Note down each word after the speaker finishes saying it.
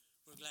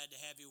glad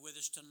to have you with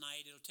us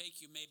tonight. It'll take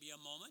you maybe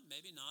a moment,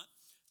 maybe not.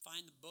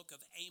 Find the book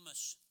of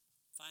Amos.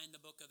 Find the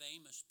book of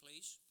Amos,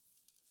 please.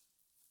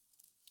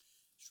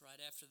 It's right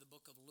after the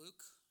book of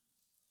Luke.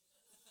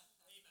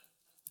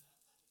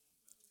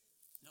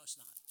 No, it's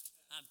not.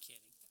 I'm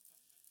kidding.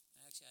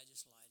 Actually, I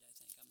just lied, I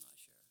think. I'm not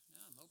sure.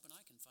 No, I'm hoping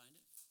I can find it.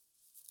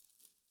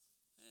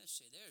 Let's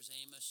see. There's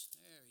Amos.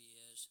 There he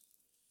is.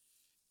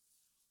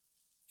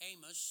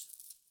 Amos.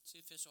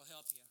 See if this will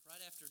help you. Right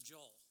after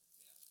Joel.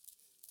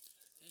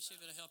 Let's see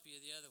if it'll help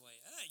you the other way.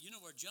 You know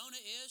where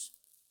Jonah is?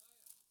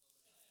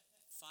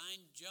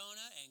 Find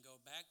Jonah and go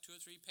back 2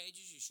 or 3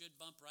 pages. You should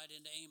bump right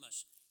into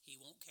Amos.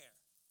 He won't care.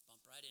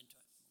 Bump right into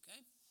him,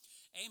 okay?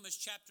 Amos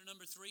chapter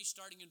number 3,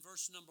 starting in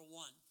verse number 1.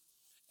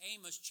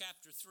 Amos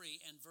chapter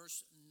 3 and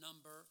verse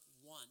number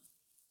 1.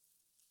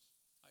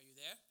 Are you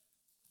there?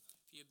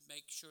 If you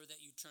make sure that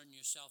you turn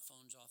your cell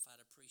phones off,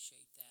 I'd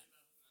appreciate that.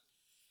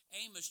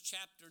 Amos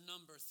chapter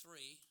number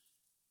 3,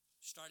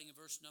 starting in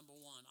verse number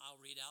 1. I'll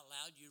read out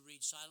loud. You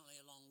read silently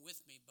along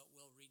with me, but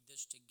we'll read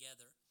this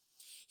together.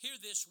 Hear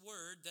this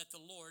word that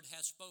the Lord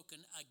has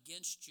spoken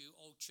against you,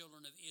 O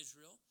children of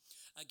Israel,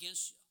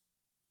 against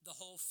the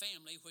whole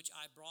family which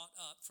I brought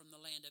up from the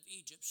land of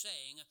Egypt,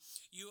 saying,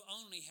 you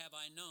only have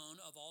I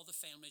known of all the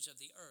families of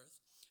the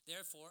earth.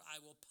 Therefore I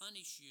will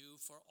punish you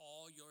for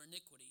all your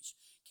iniquities.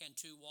 Can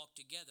two walk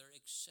together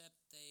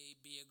except they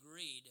be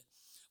agreed?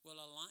 Will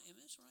a lion,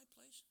 am I in the right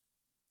place?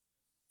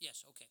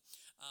 Yes, okay.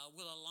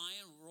 Will a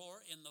lion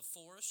roar in the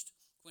forest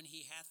when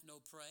he hath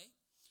no prey?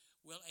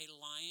 Will a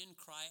lion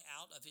cry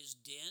out of his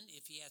den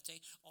if he hath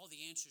taken? All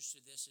the answers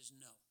to this is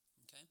no.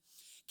 Okay.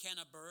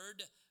 Can a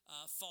bird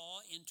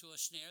fall into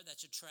a snare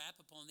that's a trap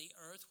upon the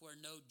earth where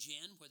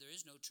there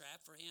is no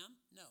trap for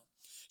him? No.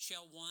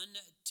 Shall one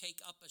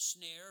take up a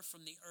snare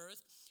from the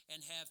earth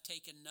and have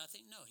taken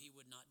nothing? No, he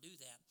would not do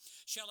that.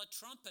 Shall a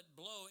trumpet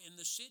blow in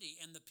the city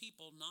and the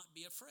people not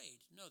be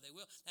afraid? No, they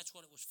will. That's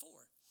what it was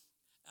for.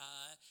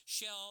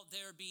 Shall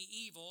there be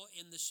evil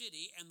in the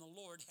city and the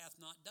Lord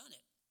hath not done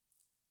it?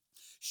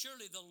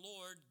 Surely the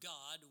Lord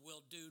God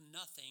will do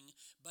nothing,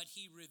 but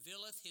he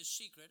revealeth his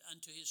secret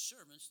unto his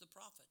servants the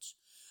prophets.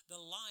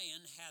 The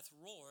lion hath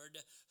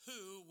roared,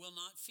 who will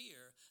not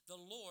fear? The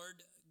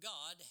Lord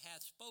God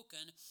hath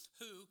spoken,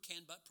 who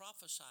can but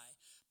prophesy?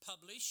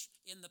 Publish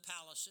in the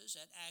palaces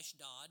at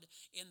Ashdod,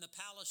 in the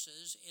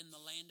palaces in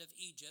the land of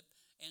Egypt,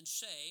 and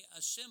say,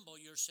 assemble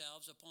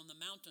yourselves upon the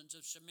mountains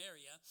of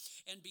Samaria,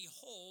 and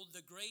behold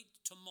the great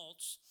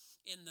tumults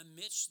in the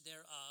midst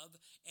thereof,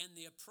 and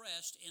the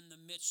oppressed in the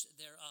midst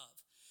thereof.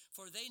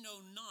 For they know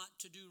not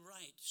to do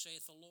right,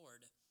 saith the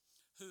Lord,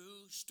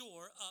 who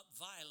store up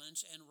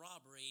violence and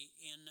robbery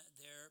in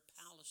their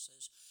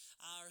palaces.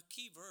 Our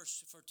key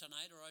verse for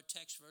tonight, or our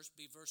text verse,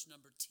 be verse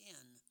number 10.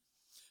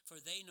 For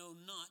they know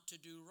not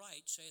to do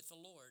right, saith the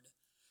Lord,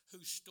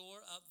 who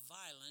store up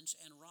violence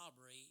and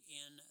robbery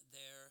in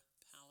their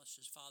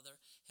palaces. Father,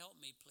 help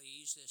me,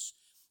 please, this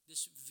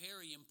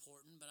very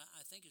important, but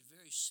I think it's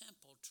very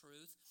simple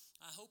truth.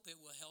 I hope it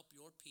will help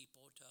your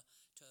people to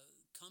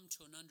come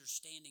to an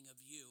understanding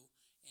of you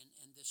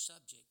and this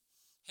subject.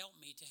 Help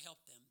me to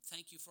help them.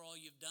 Thank you for all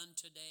you've done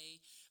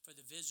today, for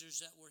the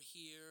visitors that were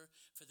here,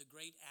 for the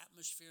great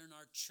atmosphere in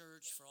our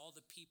church, for all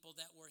the people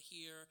that were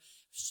here,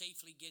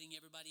 safely getting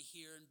everybody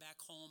here and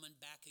back home and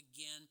back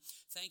again.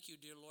 Thank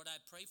you, dear Lord. I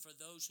pray for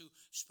those who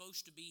are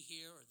supposed to be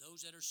here or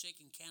those that are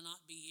sick and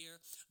cannot be here,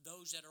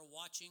 those that are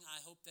watching.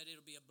 I hope that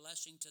it'll be a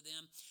blessing to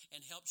them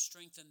and help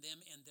strengthen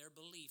them in their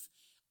belief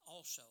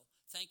also.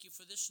 Thank you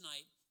for this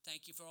night.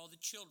 Thank you for all the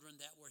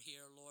children that were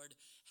here, Lord,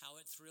 how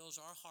it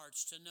thrills our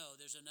hearts to know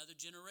there's another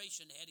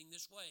generation heading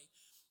this way,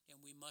 and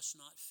we must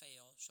not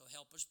fail. So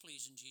help us,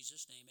 please, in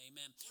Jesus' name.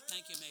 Amen.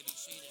 Thank you. You may be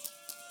seated.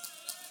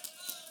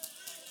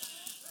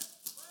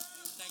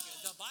 Thank you.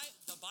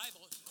 The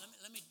Bible,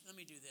 let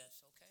me do this,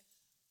 okay?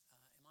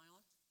 Am I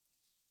on?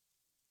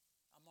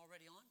 I'm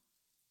already on?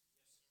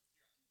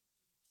 Yes, sir. You're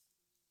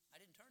on. I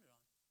didn't turn it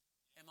on.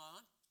 Am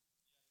I on?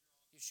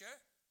 You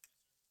sure?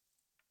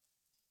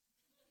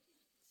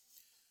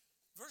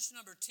 Verse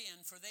number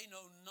 10, for they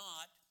know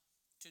not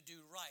to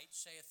do right,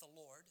 saith the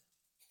Lord,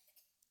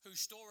 who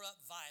store up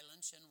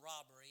violence and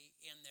robbery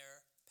in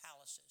their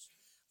palaces.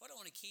 What I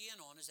want to key in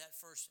on is that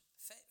first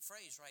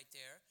phrase right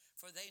there,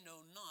 for they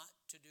know not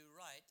to do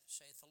right,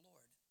 saith the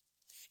Lord.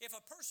 If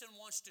a person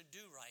wants to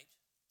do right,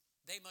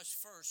 they must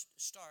first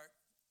start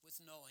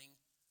with knowing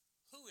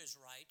who is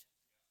right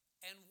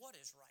and what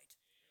is right.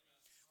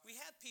 We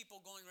have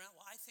people going around,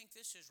 well, I think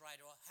this is right.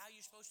 Or how are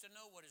you supposed to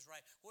know what is right?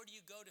 Where do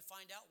you go to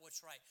find out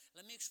what's right?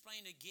 Let me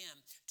explain again.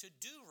 To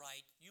do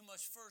right, you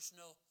must first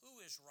know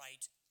who is right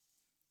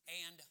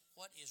and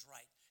what is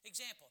right.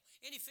 Example,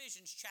 in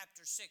Ephesians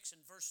chapter 6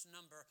 and verse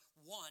number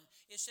 1,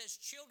 it says,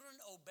 children,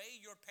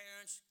 obey your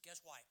parents.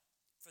 Guess why?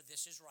 For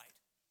this is right.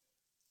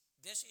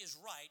 This is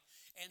right.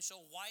 And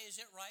so why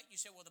is it right?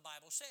 You say, well, the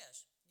Bible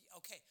says.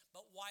 Okay,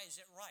 but why is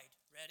it right?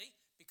 Ready?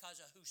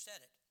 Because of who said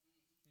it.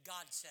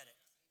 God said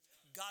it.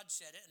 God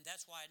said it, and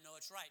that's why I know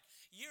it's right.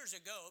 Years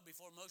ago,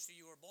 before most of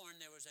you were born,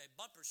 there was a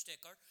bumper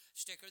sticker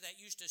that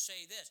used to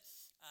say this,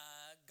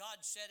 God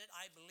God said it,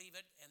 I believe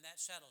it, and that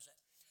settles it.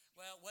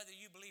 Well, whether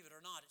you believe it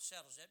or not, it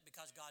settles it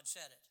because God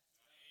said it.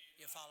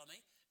 You follow me?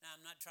 Now,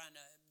 I'm not trying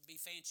to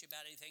be fancy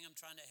about anything. I'm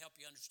trying to help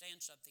you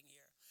understand something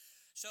here.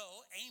 So,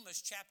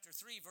 Amos chapter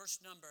 3, verse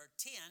number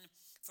 10,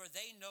 for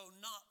they know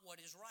not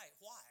what is right.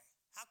 Why?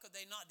 How could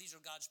they not? These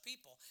are God's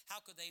people. How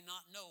could they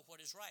not know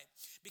what is right?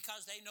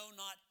 Because they know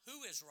not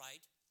who is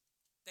right.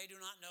 They do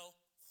not know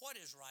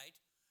what is right.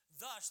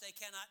 Thus, they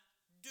cannot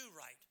do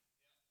right.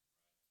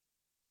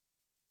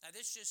 Now,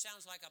 this just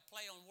sounds like a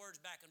play on words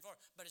back and forth,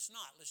 but it's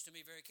not. Listen to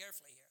me very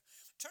carefully here.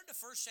 Turn to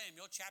 1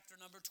 Samuel chapter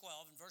number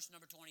 12 and verse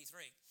number 23.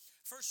 1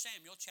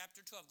 Samuel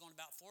chapter 12, going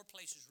about 4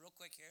 places real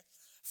quick here.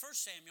 1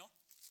 Samuel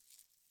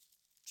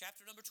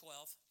chapter number 12.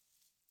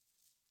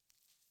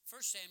 1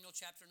 Samuel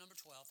chapter number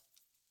 12.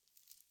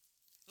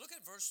 Look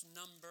at verse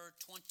number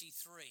 23.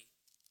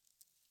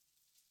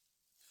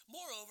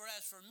 Moreover,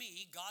 as for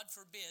me, God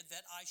forbid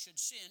that I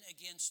should sin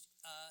against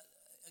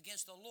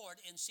the Lord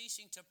in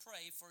ceasing to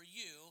pray for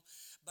you,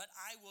 but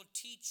I will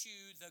teach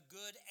you the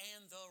good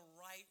and the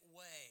right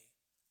way.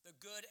 The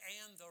good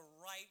and the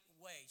right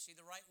way. See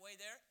the right way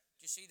there?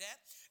 Do you see that?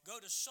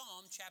 Go to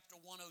Psalm chapter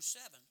 107.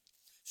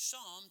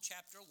 Psalm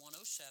chapter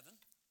 107.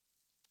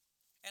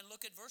 And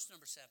look at verse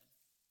number 7.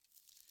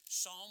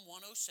 Psalm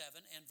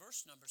 107 and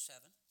verse number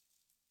 7.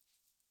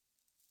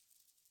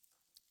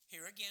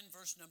 Here again,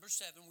 verse number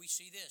 7, we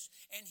see this.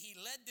 And he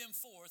led them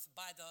forth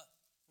by the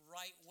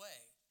right way.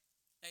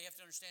 Now you have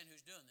to understand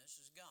who's doing this.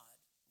 This is God.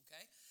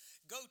 Okay?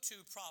 Go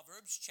to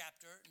Proverbs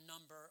chapter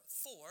number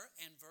 4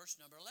 and verse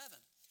number 11.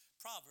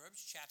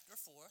 Proverbs chapter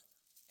 4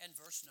 and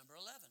verse number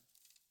 11.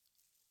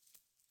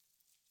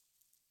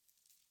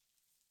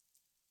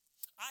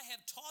 I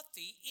have taught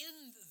thee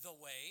in the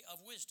way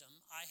of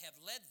wisdom. I have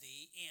led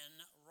thee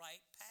in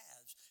right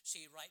paths.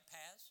 See, right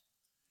paths?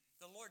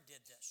 The Lord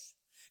did this.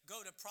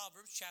 Go to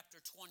Proverbs chapter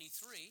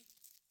 23.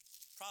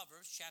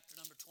 Proverbs chapter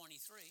number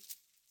 23.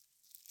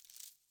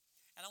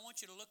 And I want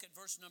you to look at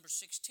verse number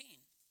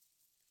 16.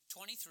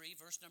 23,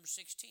 verse number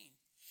 16.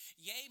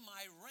 Yea,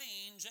 my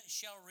reins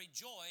shall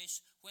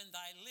rejoice when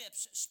thy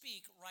lips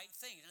speak right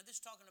things. Now,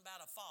 this is talking about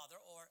a father,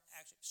 or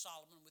actually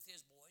Solomon with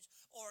his boys,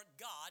 or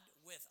God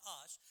with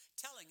us,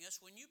 telling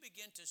us when you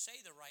begin to say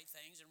the right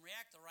things and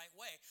react the right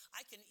way,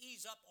 I can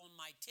ease up on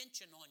my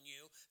tension on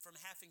you from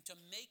having to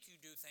make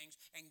you do things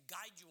and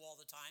guide you all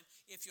the time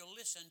if you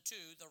listen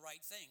to the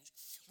right things.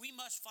 We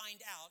must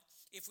find out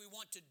if we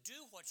want to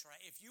do what's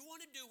right. If you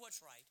want to do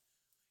what's right,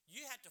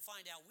 we have to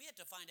find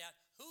out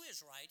who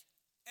is right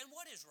and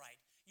what is right.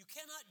 You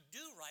cannot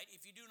do right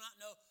if you do not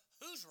know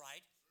who's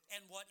right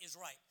and what is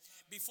right.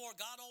 Before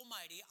God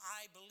Almighty,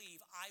 I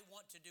believe I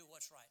want to do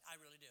what's right. I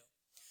really do.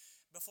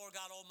 Before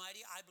God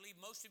Almighty, I believe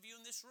most of you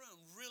in this room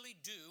really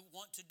do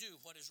want to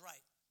do what is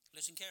right.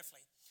 Listen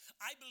carefully.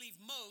 I believe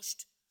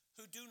most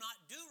who do not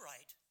do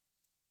right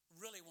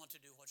really want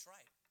to do what's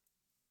right.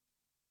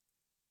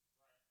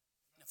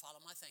 Now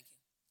follow my thinking.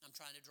 I'm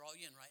trying to draw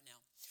you in right now.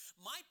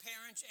 My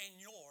parents and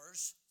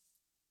yours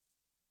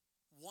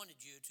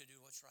wanted you to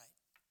do what's right.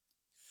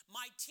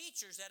 My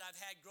teachers that I've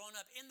had growing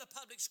up in the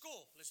public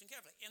school, listen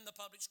carefully, in the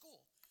public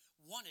school,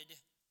 wanted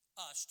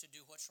us to do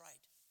what's right.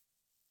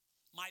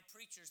 My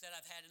preachers that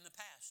I've had in the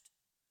past,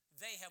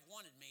 they have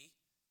wanted me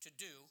to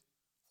do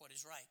what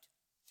is right.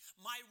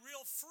 My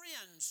real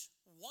friends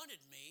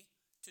wanted me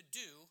to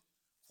do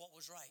what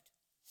was right.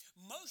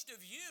 Most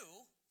of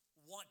you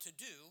want to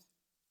do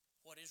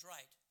what is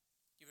right.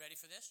 You ready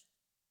for this?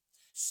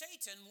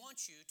 Satan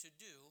wants you to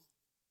do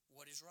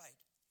what is right.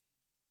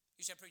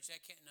 You said, preacher,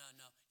 that can't, no.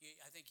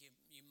 I think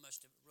you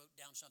must have wrote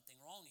down something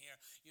wrong here.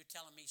 You're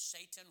telling me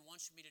Satan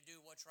wants me to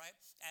do what's right?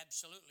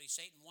 Absolutely.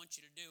 Satan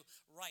wants you to do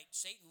right.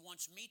 Satan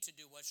wants me to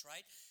do what's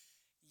right.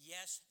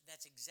 Yes,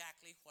 that's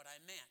exactly what I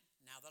meant.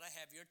 Now that I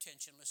have your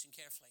attention, listen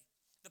carefully.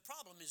 The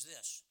problem is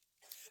this.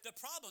 The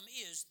problem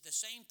is the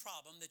same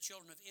problem the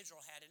children of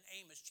Israel had in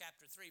Amos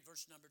chapter 3,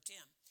 verse number 10.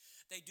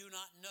 They do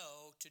not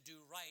know to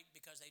do right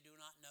because they do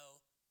not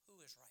know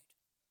who is right.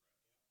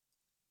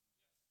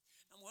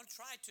 I'm going to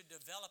try to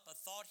develop a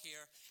thought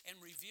here and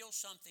reveal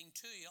something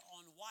to you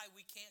on why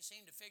we can't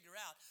seem to figure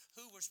out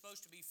who we're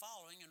supposed to be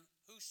following and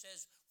who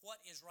says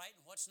what is right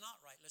and what's not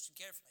right. Listen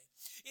carefully.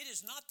 It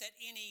is not that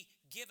any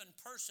given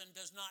person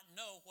does not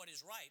know what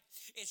is right.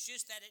 It's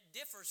just that it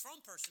differs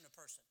from person to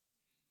person.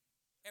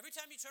 Every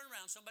time you turn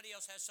around, somebody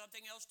else has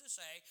something else to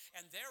say,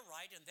 and they're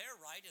right, and they're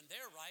right, and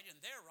they're right,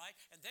 and they're right,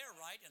 and they're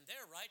right, and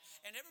they're right,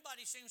 and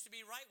everybody seems to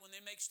be right when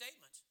they make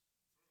statements.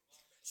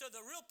 So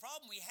the real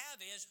problem we have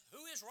is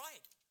who is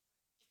right,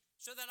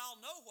 so that I'll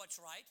know what's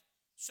right,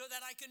 so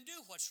that I can do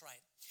what's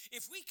right.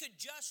 If we could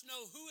just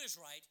know who is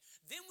right,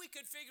 then we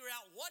could figure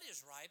out what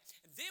is right,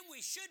 then we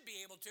should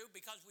be able to,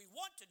 because we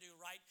want to do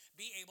right,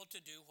 be able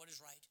to do what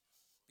is right.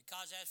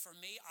 Because as for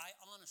me, I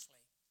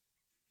honestly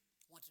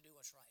want to do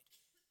what's right.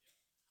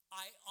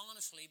 I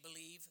honestly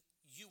believe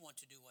you want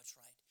to do what's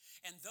right.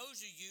 And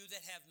those of you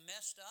that have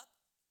messed up,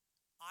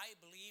 I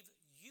believe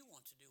you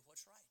want to do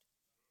what's right.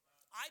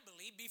 I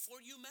believe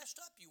before you messed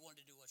up, you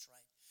wanted to do what's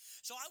right.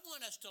 So I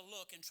want us to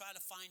look and try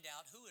to find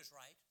out who is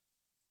right.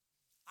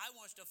 I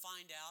want us to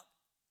find out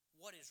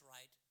what is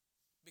right,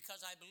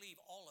 because I believe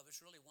all of us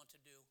really want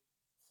to do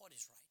what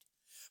is right.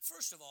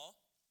 First of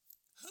all,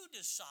 who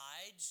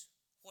decides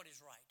what is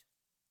right?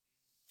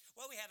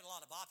 Well, we have a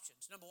lot of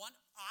options. Number one,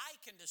 I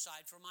can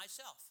decide for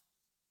myself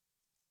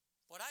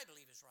what I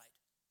believe is right.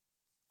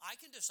 I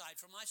can decide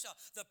for myself.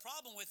 The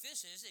problem with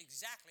this is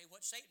exactly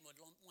what Satan would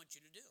want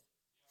you to do.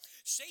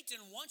 Satan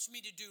wants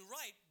me to do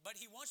right,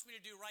 but he wants me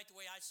to do right the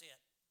way I see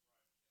it.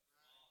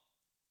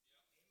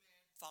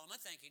 Follow my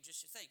thinking,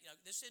 just think.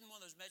 This isn't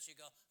one of those messages you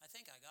go, I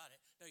think I got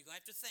it. No, you're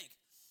going to have to think.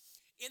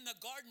 In the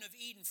Garden of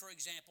Eden, for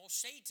example,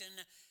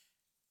 Satan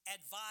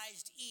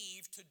advised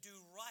Eve to do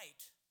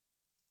right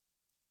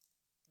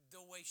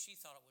the way she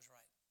thought it was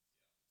right.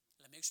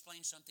 Let me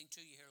explain something to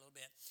you here a little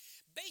bit.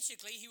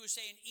 Basically, he was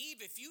saying,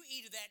 Eve, if you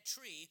eat of that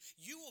tree,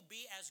 you will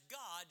be as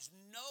gods,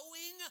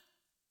 knowing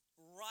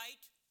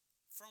right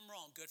from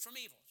wrong, good from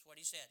evil. That's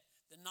what he said,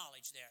 the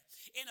knowledge there.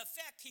 In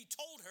effect, he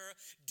told her,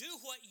 do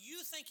what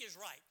you think is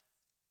right.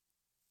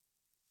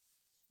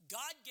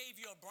 God gave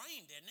you a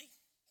brain, didn't he?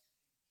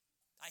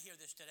 I hear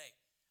this today.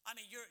 I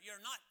mean,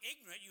 you're not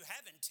ignorant. You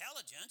have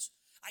intelligence.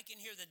 I can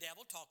hear the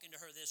devil talking to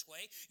her this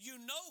way. You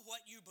know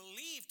what you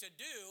believe to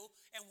do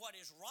and what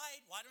is right.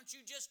 Why don't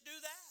you just do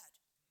that?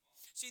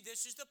 See,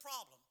 this is the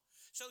problem.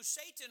 So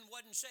Satan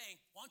wasn't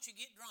saying, why don't you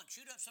get drunk,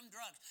 shoot up some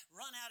drugs,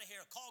 run out of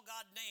here, call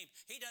God names.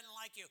 He doesn't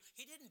like you.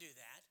 He didn't do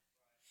that.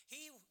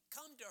 He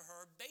come to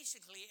her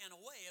basically in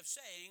a way of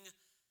saying,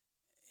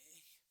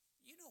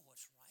 you know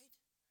what's right.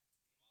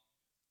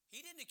 He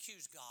didn't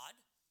accuse God.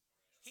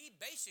 He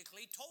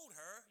basically told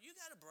her, you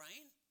got a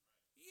brain.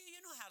 You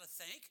know how to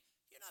think.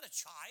 You're not a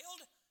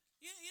child.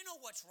 You know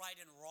what's right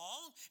and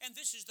wrong. And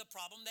this is the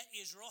problem that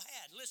Israel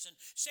had. Listen,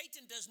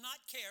 Satan does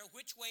not care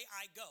which way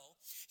I go.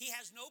 He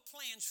has no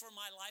plans for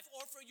my life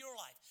or for your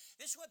life.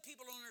 This is what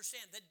people don't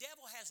understand. The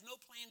devil has no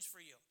plans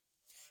for you.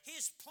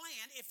 His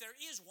plan, if there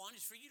is one,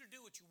 is for you to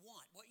do what you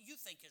want, what you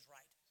think is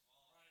right.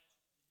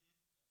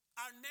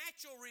 Our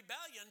natural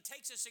rebellion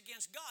takes us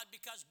against God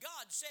because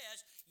God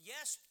says,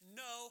 yes,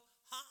 no,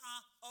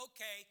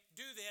 okay,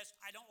 do this.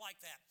 I don't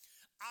like that.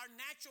 Our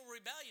natural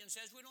rebellion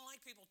says we don't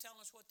like people telling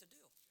us what to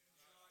do.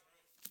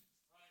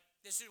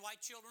 This is why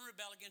children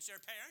rebel against their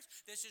parents.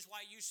 This is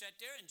why you sit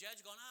there and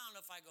judge going, I don't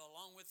know if I go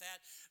along with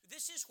that.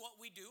 This is what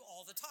we do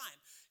all the time.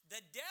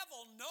 The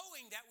devil,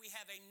 knowing that we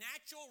have a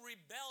natural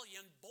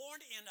rebellion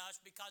born in us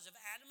because of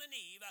Adam and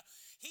Eve,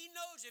 he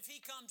knows if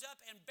he comes up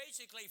and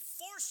basically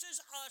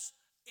forces us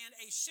in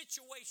a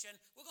situation,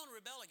 we're going to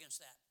rebel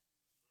against that.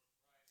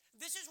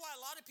 This is why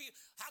a lot of people,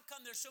 how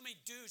come there's so many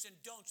do's and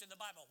don'ts in the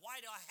Bible? Why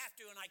do I have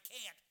to and I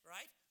can't,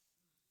 right?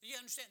 You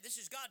understand? This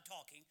is God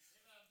talking.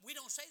 We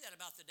don't say that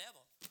about the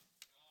devil.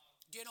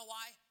 Do you know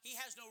why? He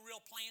has no real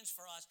plans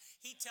for us.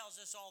 He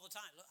tells us all the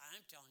time, look,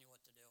 I'm telling you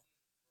what to do.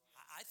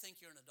 I think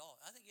you're an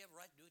adult. I think you have a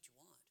right to do what you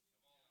want.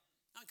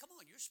 I mean, come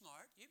on, you're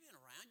smart. You've been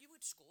around. You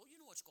went to school.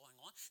 You know what's going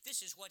on.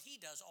 This is what he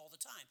does all the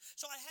time.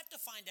 So I have to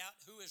find out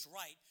who is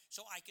right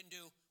so I can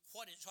do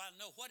what is, so I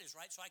know what is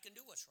right so I can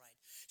do what's right.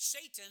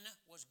 Satan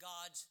was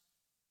God's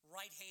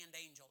right-hand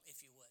angel,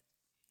 if you would,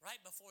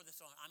 right before the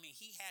throne. I mean,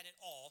 he had it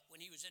all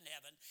when he was in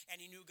heaven and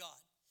he knew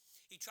God.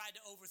 He tried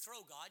to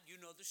overthrow God. You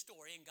know the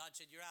story. And God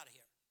said, you're out of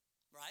here,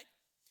 right?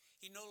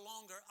 He no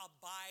longer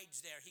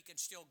abides there. He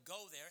can still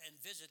go there and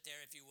visit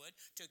there, if you would,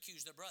 to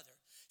accuse the brother.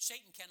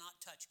 Satan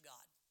cannot touch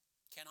God.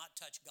 Cannot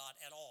touch God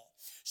at all.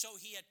 So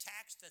he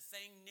attacks the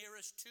thing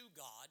nearest to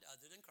God,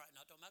 other than Christ,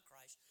 not talking about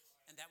Christ,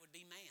 and that would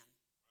be man.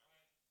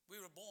 We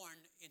were born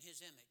in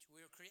his image. We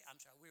were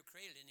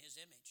created in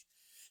his image.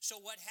 So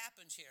what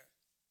happens here?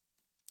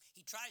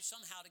 He tries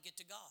somehow to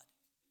get to God.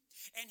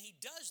 And he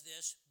does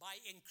this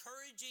by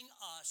encouraging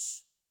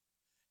us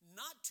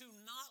not to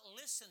not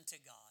listen to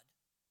God,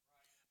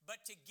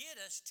 but to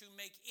get us to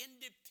make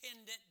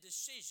independent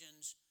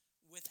decisions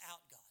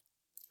without God.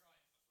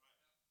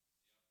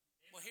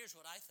 Well, here's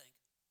what I think.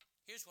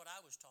 Here's what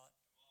I was taught.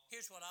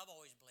 Here's what I've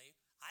always believed.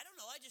 I don't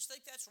know. I just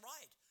think that's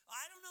right.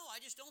 I don't know.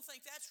 I just don't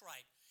think that's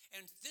right.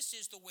 And this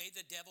is the way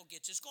the devil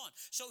gets us going.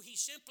 So he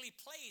simply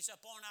plays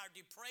upon our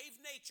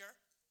depraved nature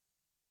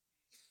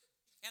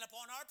and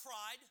upon our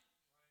pride.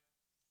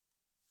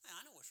 Hey,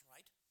 I know what's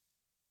right.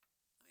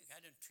 I mean,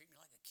 God didn't treat me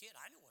like a kid.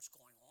 I know what's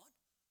going on.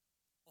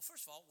 Well,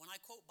 first of all, when I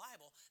quote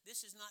Bible,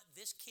 this is not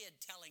this kid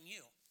telling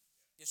you.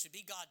 This would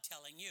be God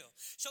telling you.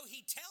 So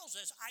he tells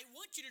us, I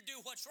want you to do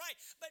what's right.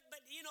 But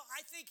you know,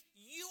 I think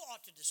you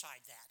ought to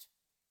decide that.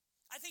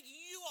 I think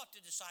you ought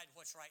to decide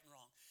what's right and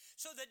wrong.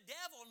 So the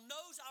devil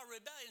knows our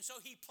rebellion. So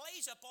he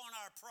plays upon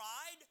our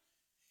pride.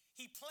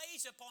 He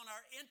plays upon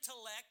our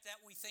intellect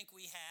that we think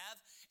we have.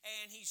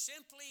 And he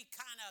simply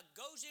kind of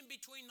goes in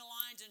between the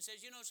lines and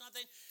says, you know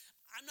something,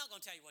 I'm not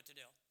going to tell you what to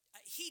do.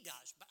 He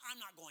does, but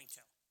I'm not going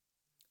to.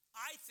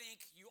 I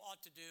think you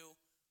ought to do,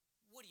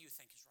 what do you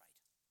think is right?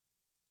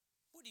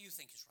 What do you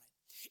think is right?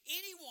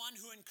 Anyone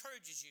who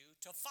encourages you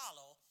to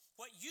follow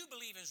what you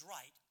believe is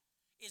right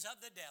is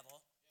of the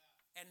devil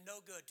and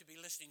no good to be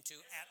listening to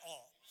at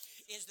all.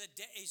 Is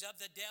of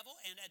the devil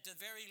and at the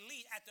very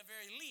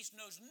least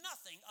knows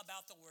nothing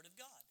about the Word of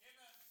God.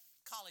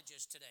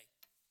 colleges today.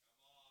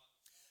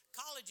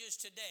 Colleges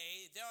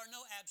today, there are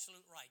no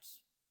absolute rights.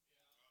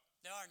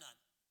 There are none.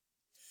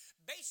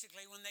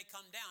 Basically, when they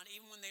come down,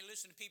 even when they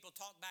listen to people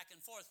talk back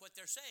and forth, what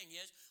they're saying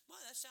is, well,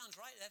 that sounds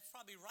right. That's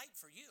probably right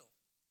for you.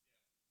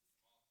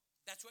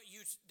 That's what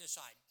you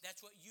decide.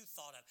 That's what you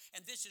thought of.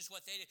 And this is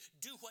what they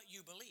do, what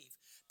you believe.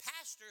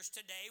 Pastors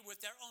today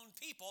with their own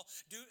people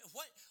do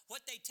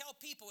what they tell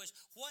people is,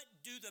 what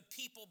do the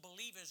people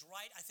believe is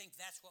right? I think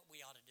that's what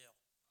we ought to do.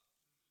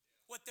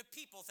 What the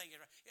people think is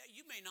right.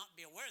 You may not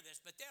be aware of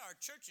this, but there are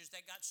churches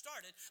that got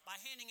started by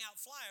handing out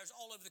flyers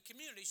all over the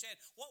community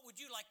saying, what would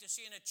you like to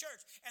see in a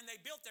church? And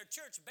they built their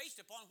church based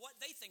upon what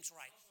they think's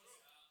right.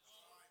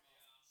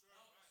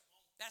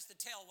 That's the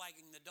tail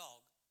wagging the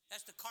dog.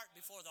 That's the cart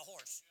before the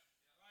horse.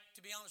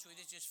 To be honest with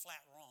you, it's just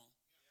flat wrong.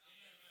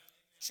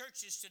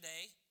 Churches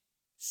today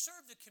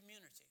serve the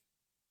community.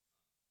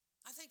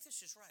 I think this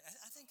is right.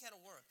 I think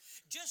that'll work.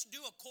 Just do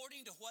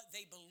according to what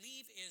they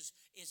believe is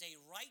a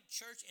right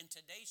church in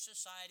today's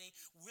society.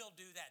 We'll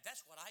do that.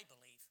 That's what I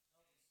believe.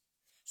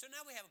 So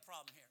now we have a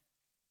problem here.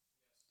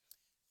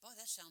 Boy,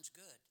 that sounds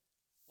good.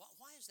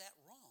 Why is that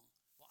wrong?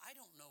 Well, I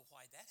don't know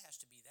why that has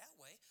to be that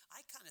way.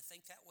 I kind of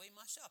think that way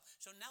myself.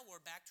 So now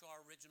we're back to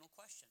our original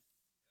question.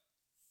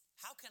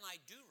 How can I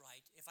do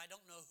right if I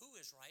don't know who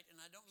is right and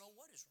I don't know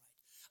what is right?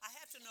 I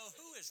have to know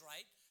who is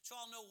right so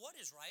I'll know what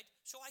is right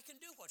so I can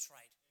do what's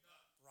right.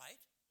 Right?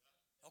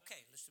 Okay,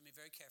 listen to me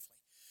very carefully.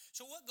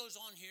 So what goes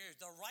on here is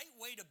the right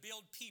way to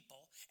build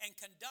people and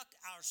conduct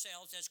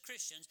ourselves as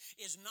Christians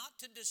is not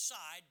to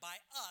decide by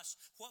us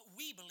what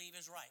we believe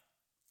is right.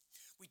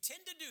 We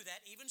tend to do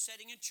that even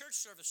sitting in church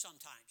service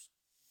sometimes.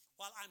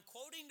 While I'm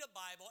quoting the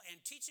Bible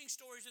and teaching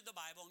stories of the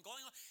Bible and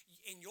going on,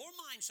 in your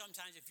mind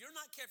sometimes, if you're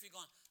not careful, you're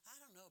going, I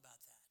don't know about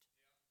that.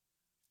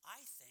 I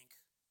think.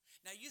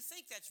 Now, you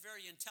think that's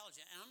very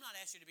intelligent, and I'm not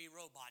asking you to be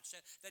robots.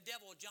 The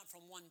devil will jump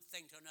from one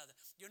thing to another.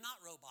 You're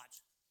not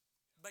robots,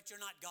 but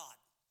you're not God.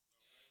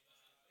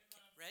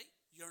 Ready?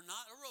 You're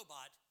not a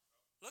robot.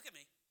 Look at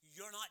me.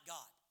 You're not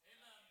God.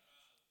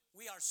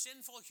 We are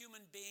sinful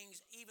human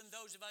beings. Even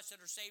those of us that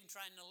are saved and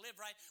trying to live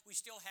right, we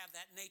still have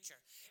that nature.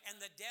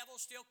 And the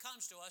devil still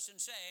comes to us and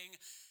saying,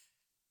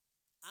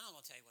 I'm not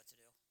going to tell you what to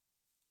do.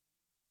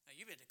 Now,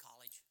 you've been to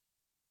college.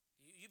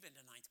 You've been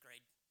to 9th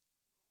grade.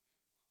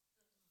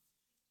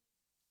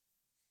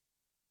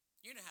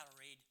 You know how to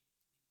read.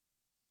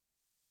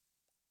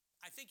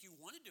 I think you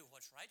want to do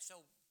what's right,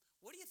 so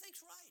what do you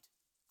think's right?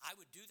 I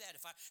would do that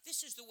if I...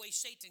 This is the way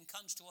Satan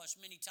comes to us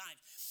many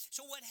times.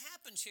 So what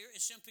happens here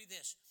is simply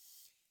this.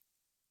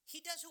 He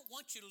doesn't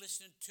want you to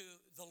listen to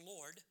the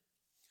Lord,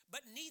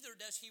 but neither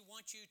does he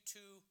want you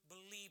to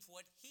believe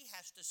what he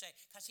has to say,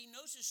 because he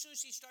knows as soon as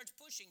he starts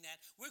pushing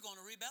that, we're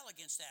going to rebel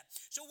against that.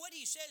 So what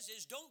he says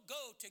is, don't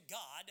go to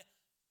God,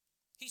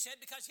 he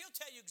said, because he'll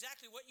tell you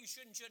exactly what you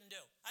should and shouldn't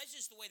do. That's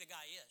just the way the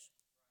guy is.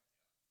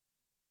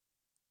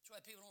 That's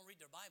why people don't read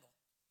their Bible.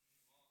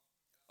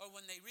 Or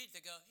when they read,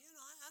 they go,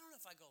 I don't know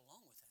if I go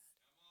along with that.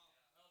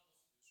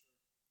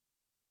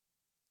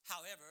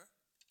 However,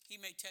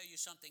 he may tell you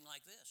something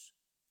like this.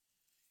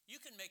 You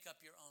can make up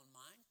your own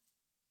mind.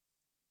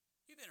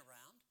 You've been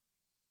around.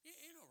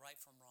 You know right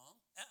from wrong.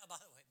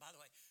 By the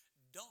way,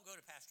 don't go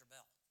to Pastor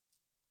Bell,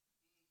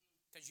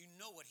 because you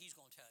know what he's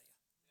going to tell you.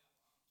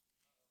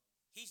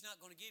 He's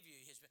not going to give you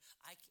his...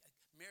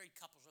 Married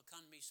couples will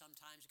come to me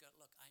sometimes and go,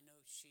 look, I know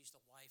she's the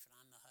wife and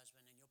I'm the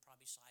husband and you'll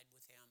probably side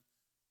with him.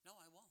 No,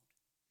 I won't.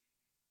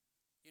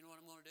 You know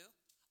what I'm going to do?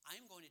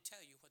 I'm going to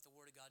tell you what the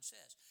Word of God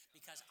says,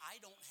 because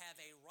I don't have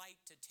a right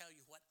to tell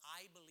you what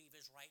I believe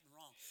is right and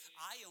wrong.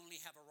 I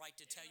only have a right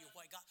to tell you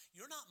what God...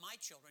 You're not my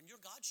children,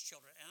 you're God's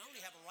children, and I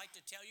only have a right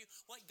to tell you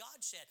what God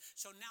said.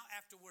 So now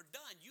after we're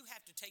done, you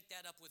have to take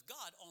that up with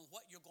God on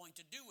what you're going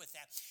to do with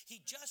that.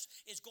 He just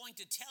is going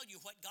to tell you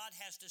what God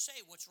has to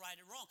say, what's right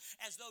and wrong,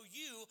 as though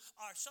you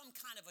are some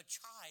kind of a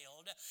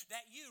child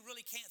that you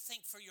really can't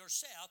think for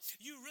yourself.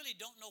 You really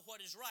don't know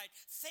what is right.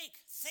 Think.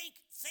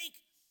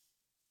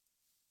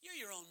 You're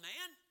your own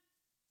man.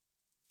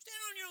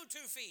 Stand on your own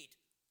 2 feet.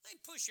 They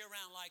push you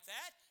around like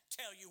that,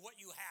 tell you what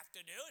you have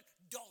to do and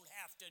don't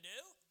have to do.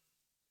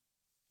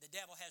 The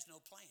devil has no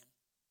plan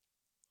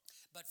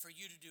but for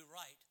you to do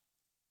right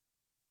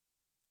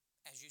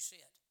as you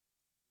see it.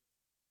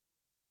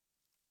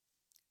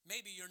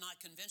 Maybe you're not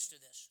convinced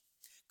of this.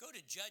 Go to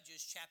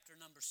Judges chapter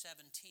number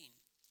 17.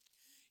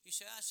 You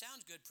say,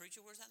 sounds good, preacher.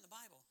 Where's that in the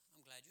Bible?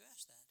 I'm glad you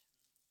asked that.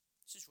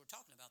 Since we're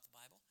talking about the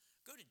Bible,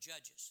 go to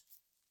Judges.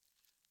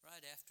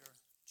 Right after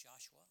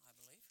Joshua, I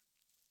believe.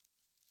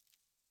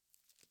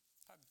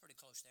 Probably pretty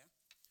close there.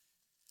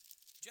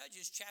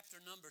 Judges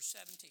chapter number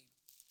 17.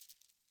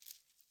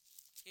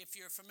 If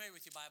you're familiar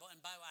with your Bible,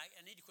 and by the way,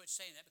 I need to quit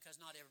saying that because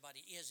not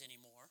everybody is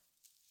anymore.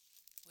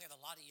 We have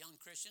a lot of young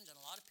Christians and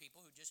a lot of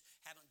people who just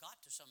haven't got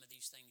to some of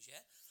these things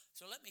yet.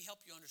 So let me help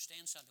you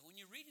understand something. When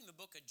you're reading the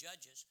book of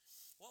Judges,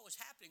 what was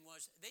happening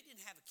was they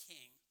didn't have a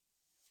king.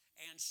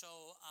 And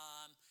so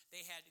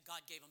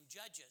God gave them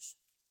judges.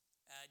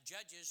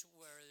 Judges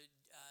were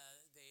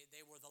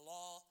they were the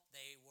law,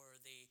 they were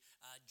the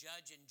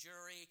judge and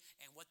jury,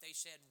 and what they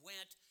said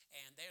went,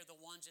 and they're the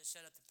ones that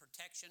set up the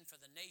protection for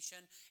the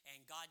nation,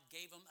 and God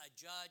gave them a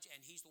judge,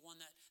 and he's the one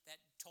that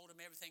told them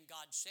everything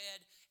God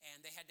said,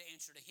 and they had to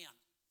answer to him.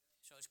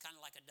 So it's kind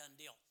of like a done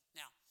deal.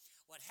 Now,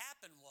 what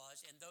happened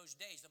was, in those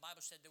days, the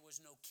Bible said there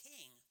was no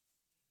king.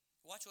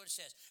 Watch what it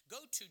says. Go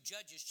to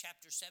Judges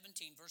chapter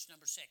 17, verse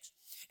number 6.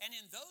 And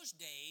in those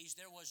days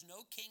there was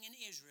no king in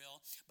Israel,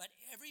 but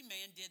every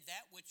man did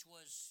that which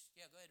was,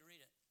 go ahead and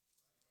read it.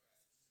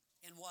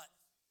 In what?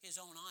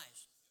 His own eyes.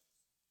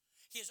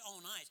 His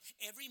own eyes.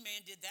 Every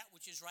man did that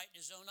which is right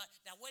in his own eyes.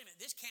 Now wait a minute,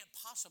 this can't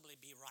possibly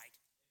be right.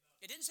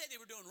 It didn't say they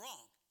were doing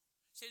wrong.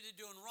 It said they're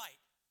doing right.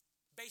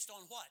 Based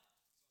on what?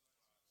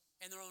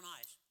 In their own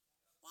eyes.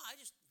 Well, I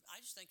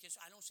just think this,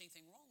 I don't see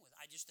anything wrong with it.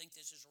 I just think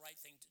this is the right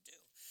thing to do.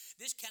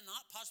 This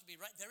cannot possibly be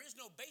right. There is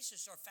no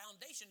basis or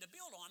foundation to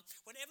build on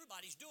when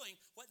everybody's doing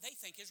what they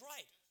think is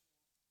right.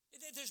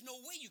 There's no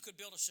way you could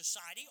build a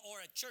society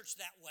or a church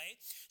that way.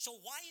 So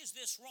why is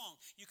this wrong?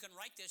 You can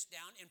write this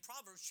down in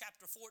Proverbs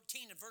chapter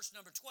 14 and verse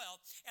number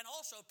 12, and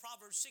also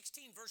Proverbs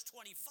 16 verse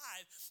 25.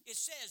 It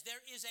says,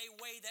 there is a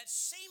way that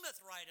seemeth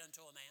right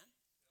unto a man,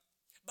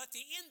 but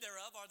the end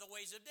thereof are the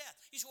ways of death.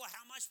 You say, well,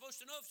 how am I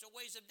supposed to know if it's the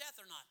ways of death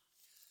or not?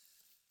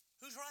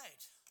 Who's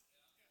right?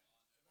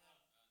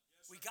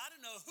 We got to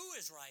know who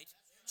is right,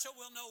 so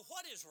we'll know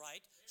what is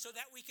right, so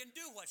that we can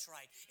do what's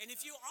right. And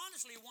if you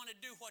honestly want to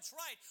do what's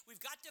right,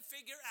 we've got to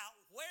figure out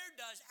where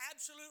does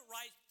absolute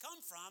right come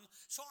from,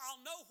 so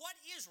I'll know what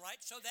is right,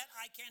 so that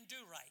I can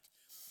do right.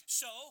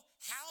 So,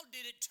 how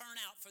did it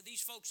turn out for these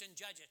folks in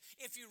Judges?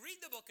 If you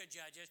read the book of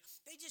Judges,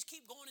 they just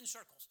keep going in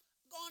circles,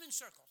 going in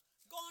circles,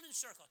 going in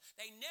circles.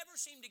 They never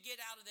seem to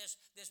get out of this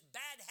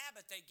bad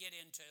habit they get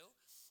into,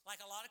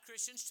 like a lot of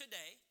Christians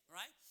today,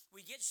 right?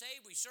 We get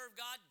saved, we serve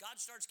God, God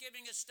starts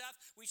giving us stuff,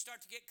 we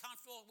start to get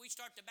comfortable, we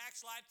start to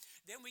backslide,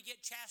 then we get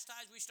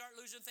chastised, we start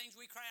losing things,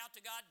 we cry out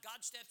to God,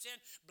 God steps in,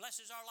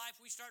 blesses our life,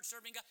 we start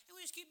serving God, and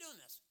we just keep doing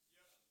this.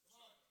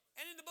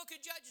 And in the book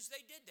of Judges,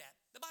 they did that.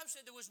 The Bible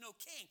said there was no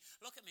king.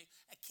 Look at me,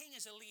 a king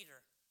is a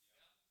leader.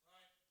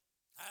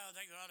 I don't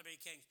think there ought to be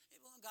kings.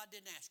 Well, God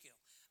didn't ask you.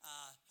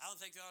 I don't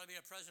think there ought to be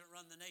a president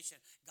run the nation.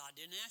 God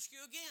didn't ask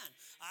you again.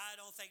 I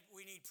don't think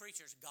we need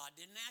preachers. God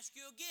didn't ask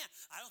you again.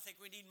 I don't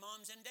think we need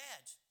moms and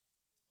dads.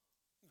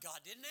 God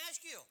didn't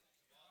ask you.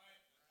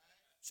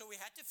 So we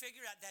have to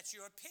figure out, that's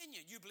your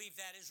opinion. You believe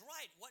that is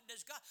right. What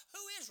does God,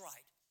 who is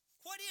right?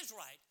 What is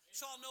right?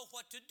 So I'll know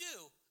what to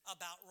do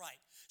about right.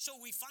 So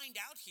we find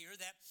out here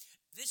that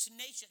this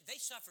nation,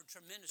 they suffered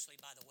tremendously,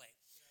 by the way.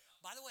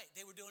 By the way,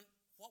 they were doing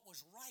what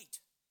was right.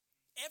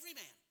 Every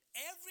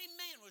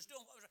man was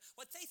doing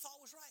what they thought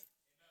was right.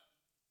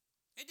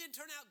 It didn't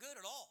turn out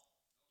good at all.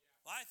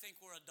 Well, I think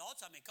we're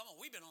adults. I mean, come on,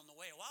 we've been on the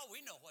way a while.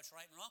 We know what's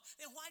right and wrong.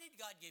 Then why did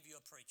God give you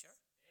a preacher?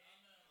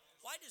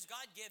 Why does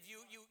God give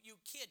you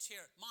kids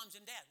here, moms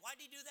and dads? Why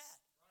did he do that?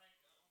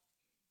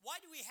 Why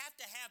do we have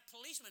to have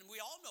policemen? We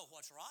all know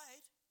what's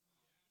right.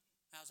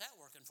 How's that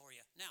working for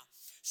you? Now,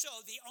 so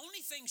the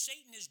only thing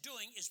Satan is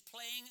doing is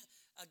playing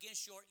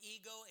against your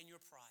ego and your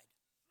pride.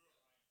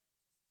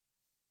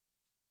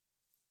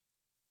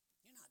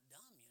 You're not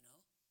dumb, you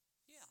know.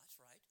 Yeah, that's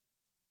right.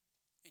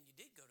 And you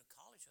did go to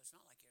college, so it's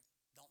not like you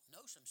don't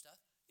know some stuff.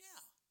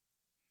 Yeah.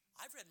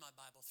 I've read my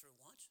Bible through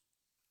once.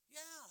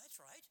 Yeah, that's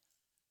right.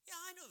 Yeah,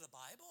 I know the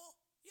Bible.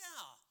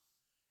 Yeah.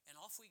 And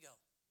off we go.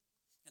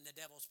 And the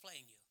devil's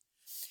playing you.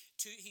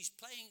 He's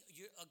playing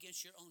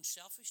against your own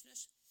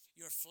selfishness,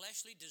 your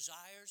fleshly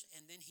desires,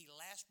 and then he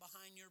laughs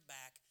behind your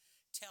back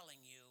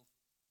telling you,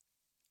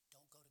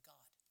 don't go to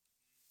God.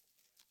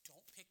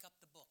 Don't pick up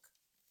the book.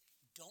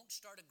 Don't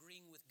start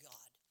agreeing with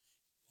God.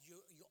 You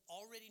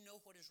already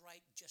know what is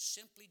right. Just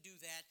simply do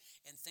that,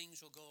 and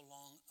things will go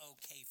along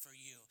okay for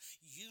you.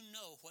 You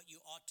know what you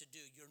ought to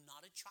do. You're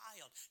not a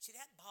child. See,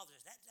 that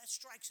bothers us. That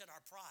strikes at our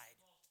pride.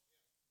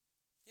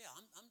 Yeah,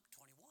 I'm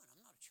 21.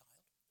 I'm not a child.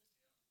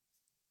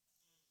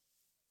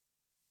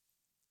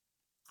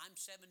 I'm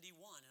 71,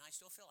 and I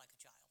still feel like a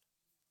child.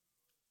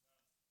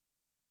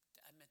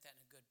 I meant that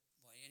in a good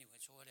way. Anyway,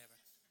 so whatever.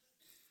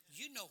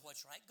 You know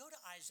what's right. Go to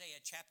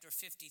Isaiah chapter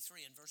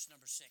 53 and verse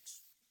number 6.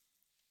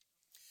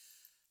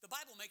 The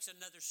Bible makes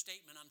another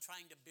statement. I'm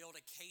trying to build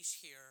a case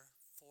here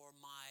for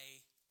my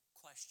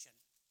question.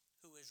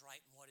 Who is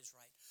right and what is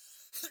right?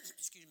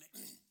 Excuse me.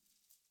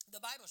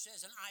 The Bible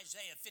says in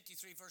Isaiah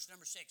 53 verse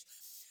number 6,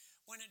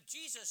 when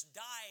Jesus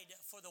died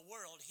for the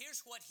world,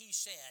 here's what he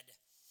said.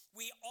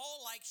 We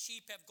all like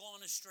sheep have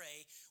gone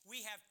astray.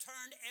 We have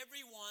turned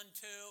everyone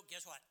to,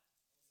 guess what?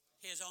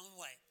 His own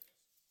way.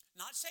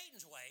 Not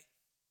Satan's way,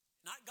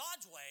 not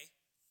God's way,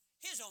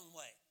 his own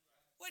way.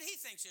 What he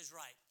thinks is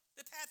right.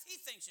 The path he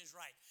thinks is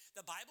right.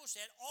 The Bible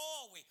said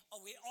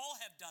we all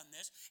have done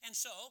this, and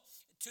so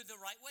to the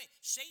right way.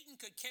 Satan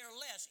could care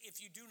less if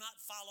you do not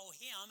follow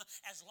him,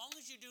 as long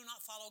as you do not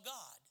follow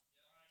God.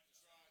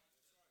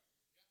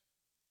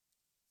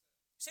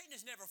 Satan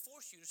has never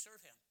forced you to serve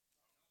him.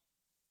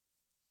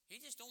 He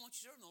just don't want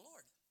you serving the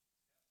Lord.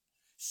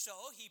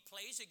 So he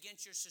plays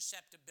against your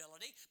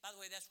susceptibility. By the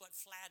way, that's what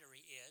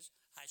flattery is.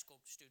 High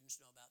school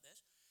students know about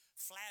this.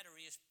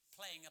 Flattery is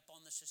playing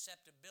upon the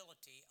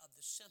susceptibility of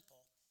the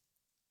simple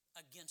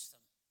against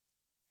them.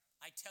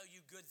 I tell you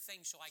good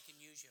things so I can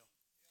use you.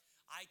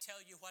 I tell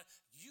you what,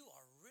 you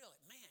are really,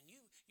 man,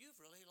 you've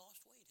really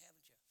lost weight,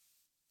 haven't you?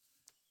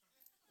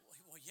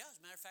 Well, yeah, as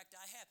a matter of fact,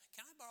 I have.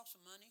 Can I borrow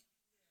some money?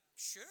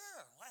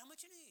 Sure. Well, how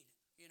much you need?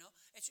 You know,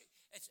 it's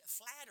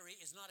flattery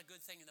is not a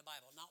good thing in the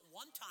Bible. Not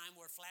one time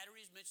where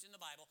flattery is mentioned in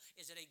the Bible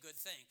is it a good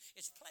thing.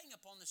 It's playing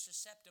upon the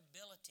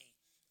susceptibility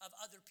of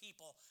other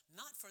people,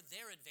 not for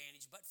their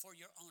advantage, but for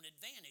your own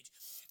advantage.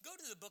 Go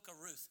to the book of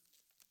Ruth.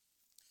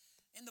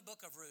 In the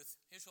book of Ruth,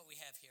 here's what we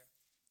have here.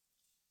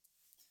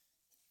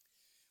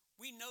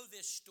 We know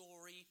this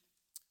story.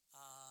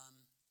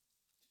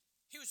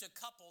 Here's a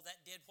couple that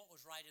did what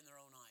was right in their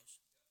own eyes.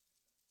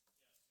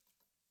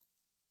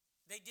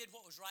 They did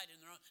what was right in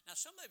their own. Now,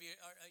 some of you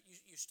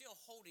you're still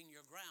holding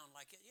your ground,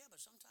 like, yeah, but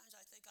sometimes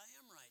I think I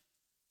am right.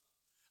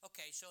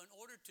 Okay, so in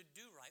order to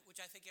do right, which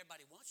I think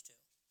everybody wants to,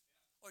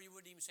 or you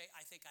wouldn't even say,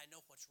 I think I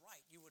know what's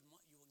right. You wouldn't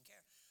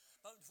care.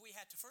 But we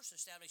have to first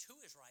establish who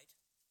is right,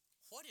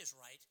 what is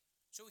right,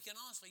 so we can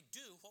honestly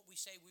do what we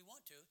say we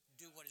want to,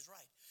 do what is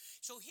right.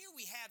 So here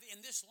we have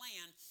in this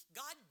land,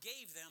 God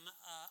gave them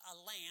a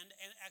land,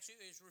 and actually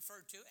it is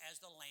referred to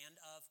as the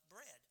land of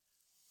bread.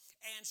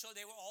 And so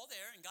they were all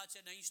there, and God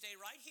said, now you stay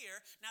right here.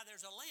 Now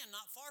there's a land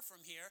not far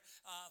from here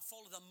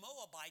full of the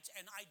Moabites,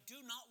 and I do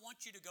not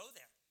want you to go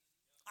there.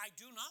 I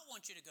do not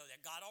want you to go there.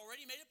 God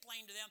already made it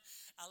plain to them.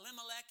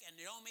 Elimelech and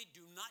Naomi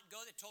do not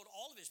go. They told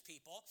all of his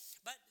people.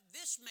 But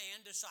this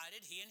man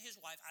decided, he and his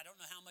wife, I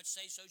don't know how much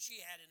say-so she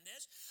had in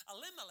this.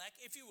 Elimelech,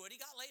 if you would, he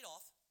got laid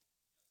off.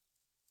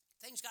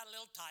 Things got a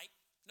little tight.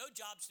 No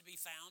jobs to be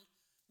found.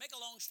 Make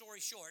a long story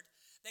short,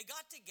 they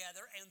got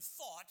together and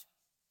thought,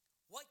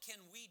 what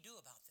can we do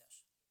about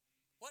this?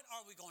 What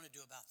are we going to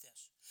do about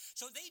this?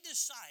 So they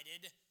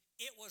decided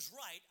it was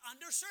right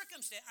under certain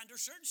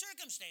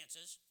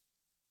circumstances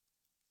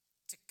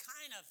to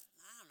kind of,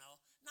 I don't know,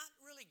 not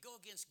really go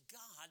against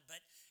God, but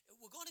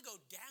we're going to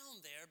go down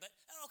there. But,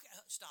 okay,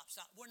 stop.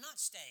 We're not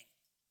staying,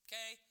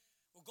 okay?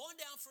 We're going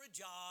down for a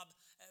job,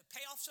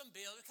 pay off some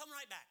bills, come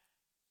right back.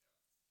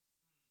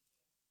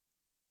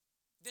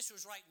 This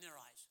was right in their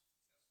eyes.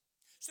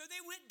 So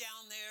they went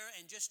down there,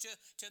 and just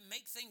to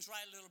make things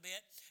right a little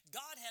bit,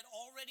 God had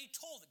already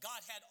told them,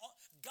 God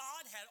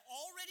had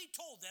already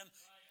told them,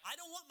 I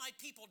don't want my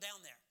people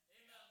down there.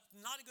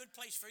 Not a good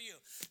place for you.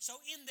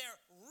 So in their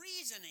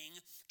reasoning,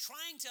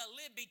 trying to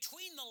live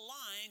between the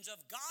lines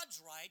of God's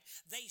right,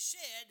 they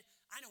said,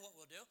 I know what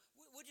we'll do.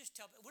 We'll just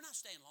tell, we're not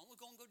staying long. We're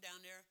going to go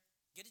down there,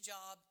 get a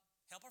job,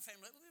 help our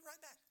family. We'll be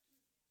right back.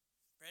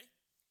 Ready?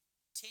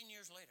 10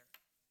 years later.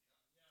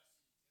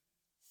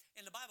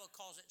 And the Bible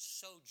calls it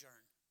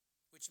sojourn,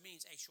 which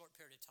means a short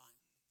period of time.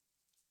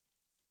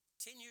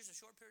 10 years a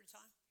short period of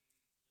time?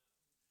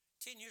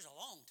 10 years a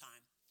long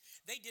time.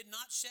 They did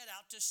not set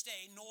out to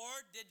stay, nor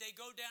did they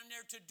go down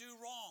there to do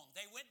wrong.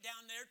 They went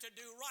down there to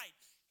do right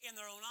in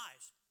their own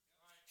eyes.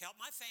 Help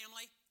my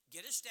family,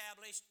 get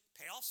established,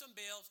 pay off some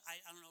bills. I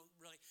don't know,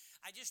 really.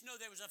 I just know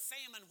there was a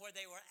famine where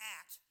they were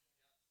at.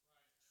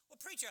 Well,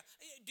 preacher,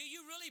 do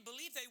you really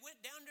believe they went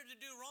down there to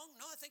do wrong?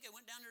 No, I think they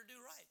went down there to do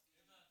right.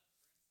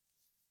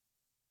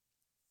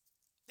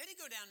 They didn't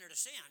go down there to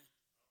sin.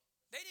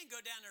 They didn't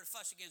go down there to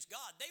fuss against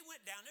God. They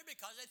went down there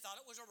because they thought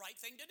it was a right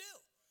thing to do.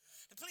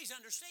 And please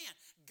understand,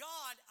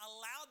 God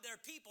allowed their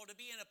people to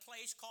be in a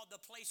place called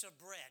the place of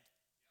bread.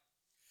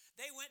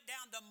 They went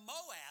down to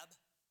Moab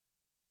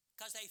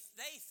because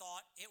they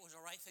thought it was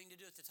a right thing to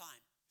do at the time.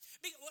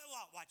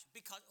 Watch,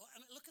 because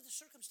look at the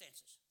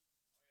circumstances.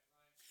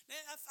 Now,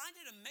 I find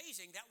it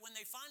amazing that when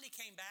they finally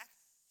came back,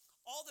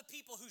 all the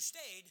people who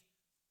stayed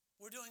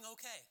were doing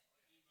okay.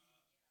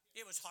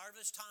 It was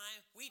harvest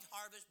time, wheat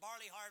harvest,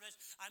 barley harvest.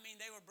 I mean,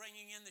 they were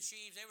bringing in the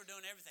sheaves. They were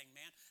doing everything,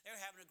 man. They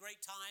were having a great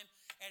time.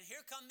 And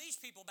here come these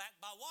people back.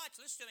 But watch,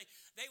 listen to me.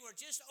 They were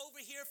just over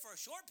here for a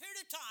short period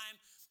of time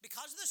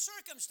because of the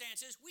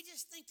circumstances. We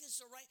just think this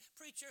is a right,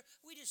 preacher,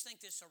 we just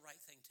think this is a right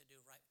thing to do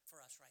right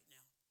for us right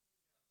now.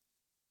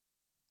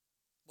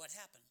 What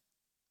happened?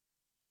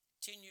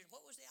 10 years,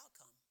 what was the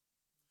outcome?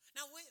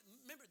 Now,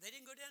 remember, they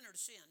didn't go down there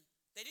to sin.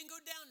 They didn't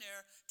go down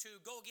there to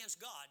go against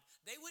God.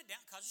 They went down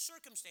because of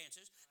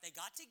circumstances. They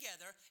got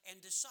together and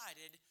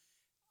decided,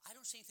 I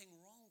don't see anything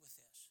wrong with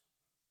this.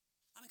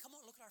 I mean, come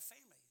on, look at our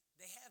family.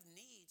 They have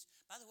needs.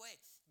 By the way,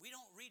 we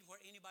don't read where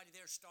anybody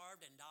there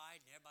starved and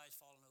died and everybody's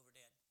fallen over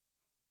dead.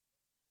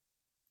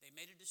 They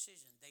made a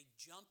decision. They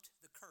jumped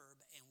the curb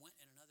and went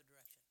in another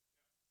direction.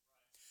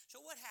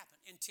 So what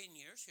happened? In 10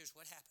 years, here's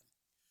what happened.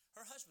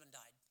 Her husband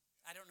died.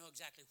 I don't know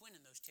exactly when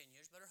in those 10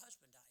 years, but her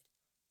husband died.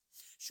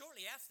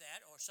 Shortly after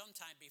that, or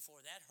sometime before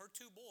that, her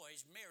two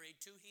boys married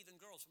two heathen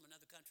girls from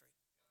another country.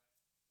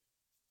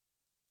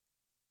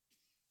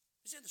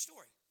 It's in the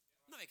story.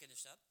 I'm not making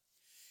this up.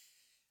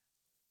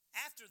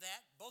 After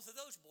that, both of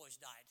those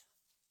boys died.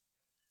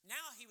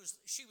 Now she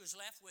was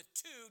left with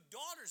two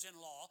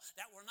daughters-in-law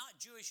that were not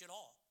Jewish at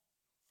all.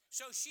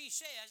 So she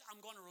says,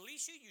 I'm going to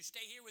release you. You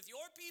stay here with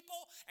your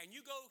people and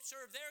you go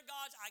serve their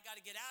gods. I got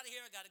to get out of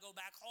here. I got to go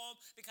back home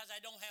because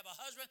I don't have a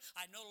husband.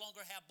 I no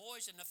longer have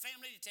boys in the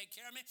family to take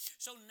care of me.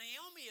 So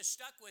Naomi is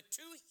stuck with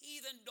 2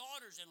 heathen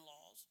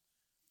daughters-in-laws.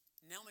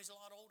 Naomi's a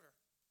lot older,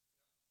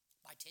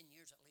 by 10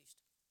 years at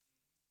least.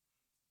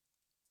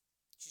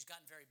 She's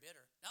gotten very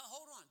bitter. Now,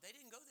 hold on. They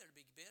didn't go there to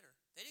be bitter.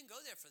 They didn't go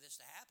there for this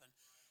to happen.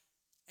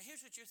 And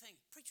here's what you're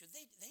thinking. Preacher,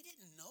 they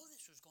didn't know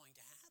this was going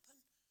to happen.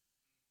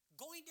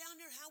 Going down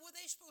there, how were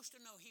they supposed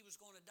to know he was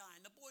going to die?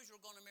 And the boys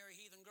were going to marry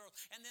heathen girls,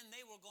 and then they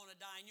were going to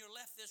die, and you're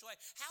left this way.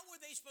 How were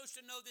they supposed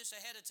to know this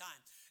ahead of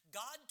time?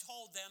 God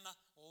told them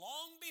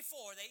long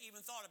before they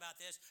even thought about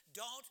this,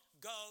 don't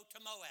go to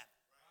Moab.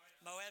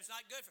 Moab's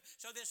not good for.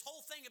 So this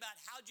whole thing about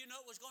how'd you know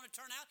it was going to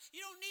turn out?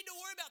 You don't need to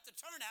worry about the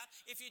turnout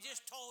if you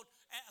just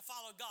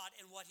followed God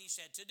in what he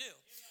said to do.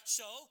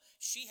 So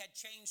she had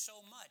changed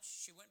so much.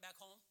 She went back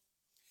home.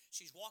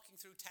 She's walking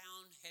through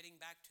town, heading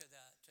back to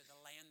the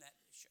land that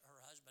her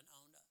husband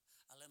owned,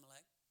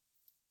 Elimelech.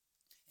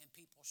 And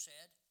people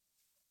said,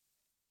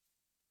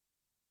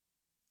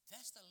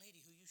 that's the lady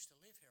who used to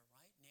live here,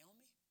 right?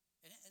 Naomi?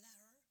 Isn't that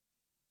her?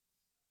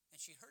 And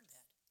she heard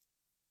that.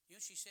 You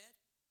know what she said?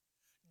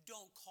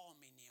 Don't call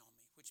me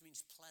Naomi, which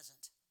means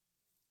pleasant.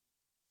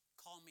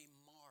 Call me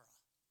Mara,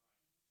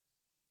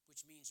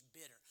 which means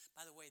bitter.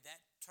 By the way,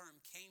 that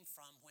term came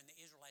from when the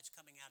Israelites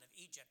coming out of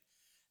Egypt,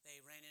 they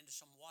ran into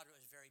some water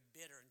that was very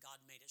bitter, and God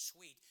made it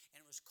sweet,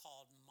 and it was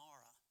called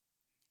Mara.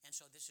 And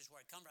so this is where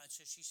it comes from. And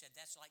so she said,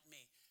 that's like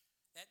me.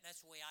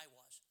 That's the way I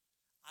was.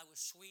 I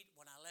was sweet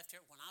when I left here.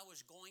 When I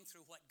was going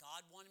through what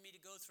God wanted me to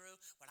go through,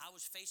 when I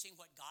was facing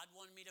what God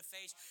wanted me to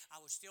face,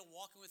 I was still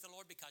walking with the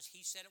Lord because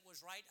he said it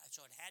was right,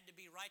 so it had to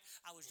be right.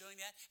 I was doing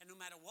that, and no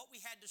matter what we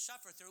had to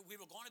suffer through, we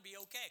were going to be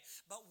okay.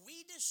 But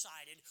we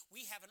decided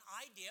we have an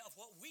idea of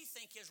what we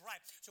think is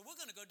right. So we're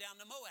going to go down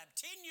to Moab.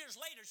 10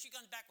 years later, she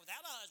comes back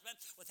without a husband,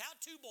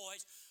 without 2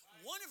 boys.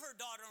 One of her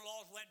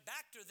daughter-in-laws went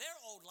back to their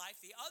old life.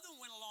 The other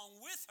went along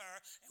with her,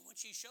 and when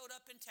she showed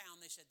up in town,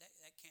 they said,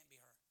 that can't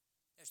be her.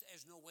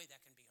 There's no way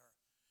that can be her.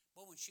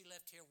 But when she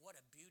left here, what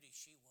a beauty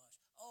she was.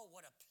 Oh,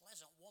 what a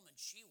pleasant woman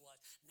she was.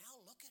 Now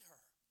look at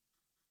her.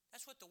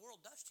 That's what the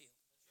world does to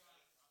you.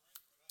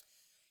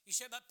 You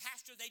said, but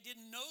Pastor, they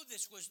didn't know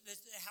this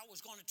how it was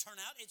going to turn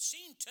out. It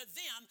seemed to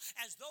them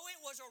as though it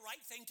was a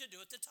right thing to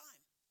do at the time.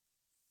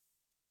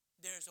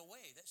 There's a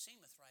way that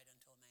seemeth right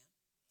unto a man.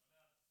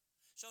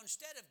 So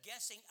instead of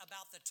guessing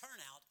about the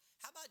turnout,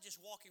 how about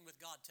just walking with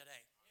God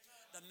today?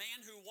 The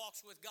man who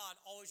walks with God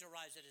always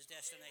arrives at his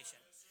destination.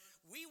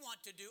 We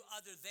want to do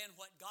other than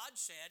what God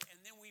said, and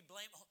then we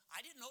blame,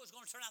 I didn't know it was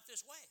going to turn out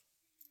this way.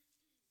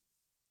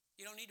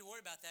 You don't need to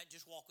worry about that.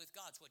 Just walk with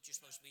God. It's what you're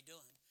supposed to be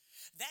doing.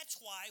 That's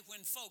why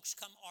when folks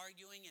come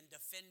arguing and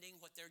defending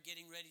what they're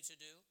getting ready to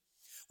do,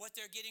 what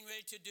they're getting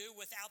ready to do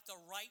without the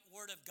right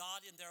word of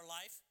God in their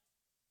life,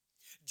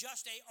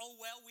 just oh,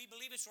 well, we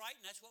believe it's right,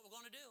 and that's what we're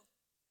going to do.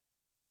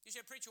 You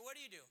say, preacher, what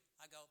do you do?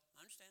 I go,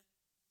 I understand.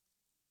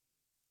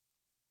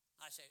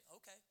 I say,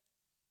 okay.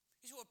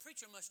 He said, well,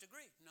 preacher must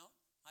agree. No,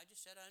 I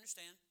just said I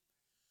understand.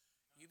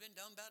 You've been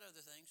dumb about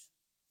other things.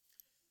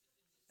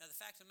 Now, the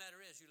fact of the matter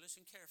is, you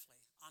listen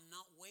carefully. I'm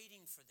not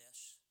waiting for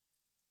this.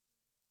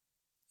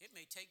 It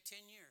may take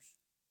 10 years.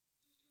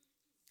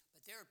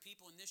 But there are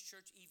people in this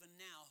church even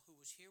now who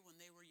was here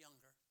when they were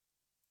younger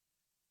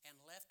and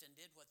left and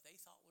did what they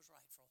thought was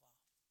right for a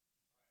while.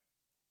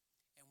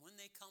 And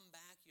when they come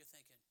back, you're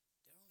thinking,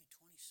 they're only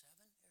 27?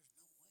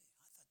 There's no way.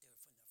 I thought they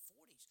were from their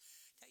 40s.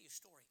 Tell you a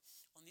story.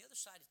 On the other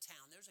side of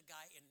town, there's a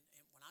guy,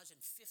 when I was in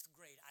 5th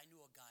grade, I knew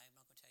a guy, I'm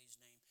not going to tell you his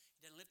name.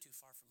 He doesn't live too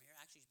far from here.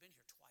 Actually, he's been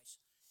here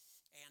twice.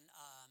 And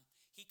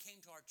he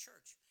came to our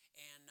church,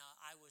 and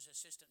I was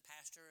assistant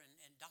pastor,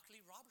 and Dr.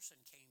 Lee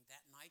Robertson came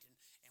that night,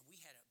 and we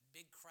had a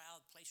big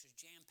crowd, the place was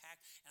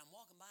jam-packed, and I'm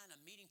walking by, and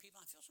I'm meeting people,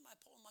 and I feel somebody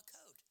pulling my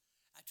coat.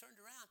 I turned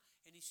around,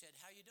 and he said,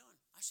 how you doing?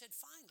 I said,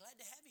 fine, glad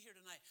to have you here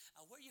tonight.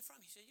 Where are you from?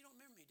 He said, you don't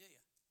remember me, do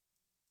you?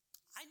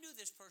 I knew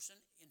this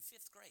person in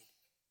 5th grade.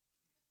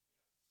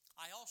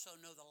 I also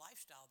know the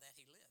lifestyle that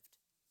he lived.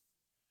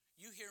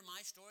 You hear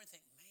my story and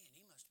think, man,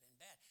 he must have been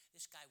bad.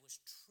 This guy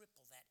was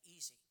triple that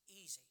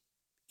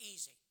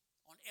easy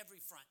on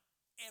every front,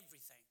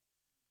 everything.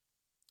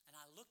 And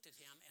I looked at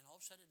him, and all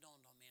of a sudden it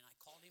dawned on me, and I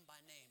called him by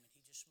name, and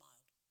he just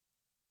smiled.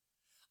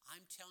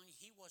 I'm telling you,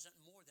 he wasn't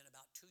more than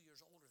about 2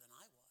 years older than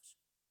I was.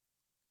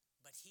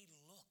 But he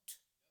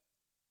looked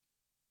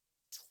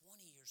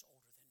 20 years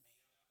older than me.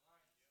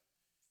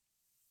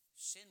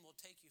 Sin will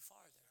take you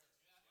farther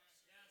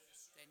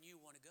than you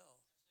want to go.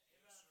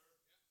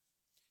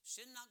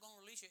 Sin not going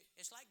to release you.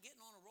 It's like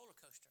getting on a roller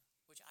coaster,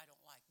 which I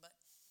don't like. But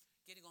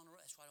getting on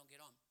that's why I don't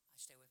get on. I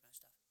stay away from that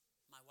stuff.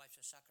 My wife's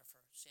a sucker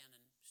for sin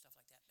and stuff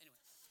like that.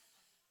 Anyway,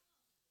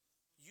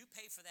 you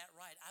pay for that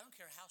ride. I don't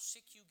care how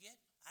sick you get.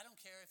 I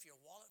don't care if your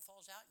wallet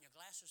falls out and your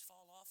glasses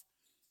fall off.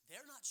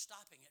 They're not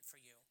stopping it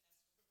for you.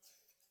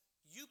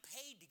 You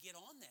paid to get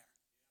on there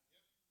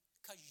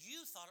because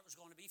you thought it was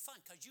going to be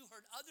fun, because you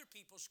heard other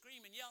people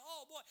scream and yell,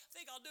 oh boy, I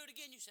think I'll do it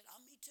again. You said, oh,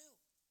 me too.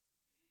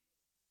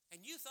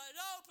 And you thought,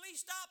 "Oh, please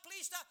stop,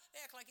 please stop." They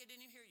act like they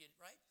didn't even hear you,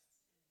 right?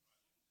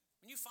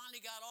 When you finally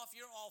got off,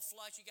 you're all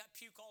flushed. You got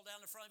puke all down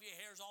the front of you. Your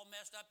hair's all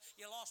messed up.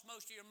 You lost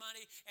most of your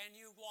money, and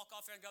you walk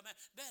off there and go, "Man,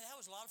 that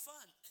was a lot of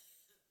fun."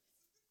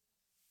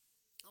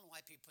 I don't know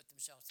why people put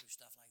themselves through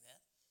stuff like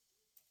that.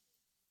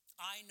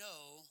 I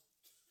know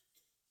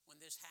when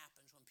this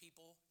happens, when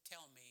people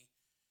tell me,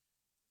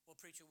 "Well,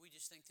 preacher, we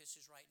just think this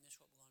is right and this is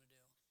what we're going to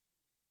do."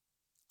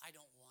 I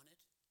don't want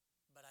it,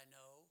 but I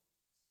know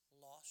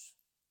loss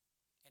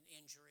and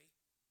injury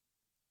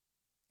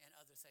and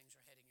other things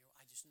are heading your way.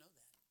 I just know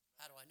that.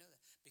 How do I know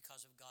that?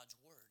 Because of God's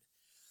word.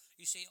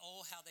 You see,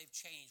 oh, how they've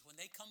changed. When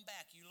they come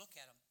back, you look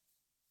at them.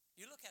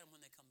 You look at them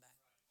when they come back.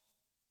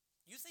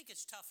 You think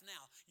it's tough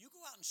now. You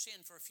go out and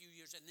sin for a few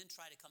years and then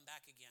try to come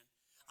back again.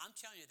 I'm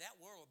telling you, that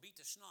world will beat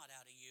the snot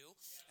out of you.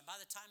 And by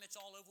the time it's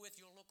all over with,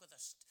 you'll look with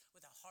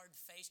a hard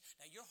face.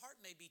 Now, your heart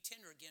may be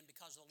tender again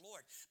because of the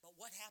Lord. But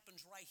what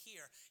happens right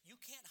here, you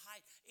can't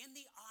hide. In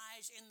the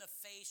eyes, in the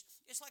face,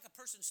 it's like a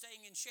person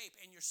staying in shape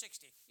and you're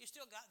 60. You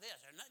still got this.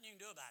 There's nothing you can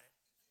do about it.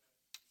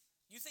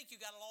 You think you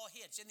got it all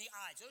hit. It's in the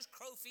eyes. Those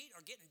crow feet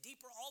are getting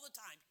deeper all the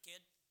time,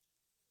 kid.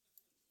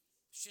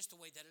 It's just the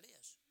way that it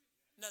is.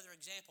 Another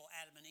example,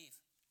 Adam and Eve.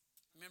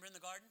 Remember in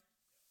the garden?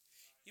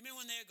 You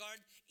remember when they were in the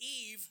garden?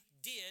 Eve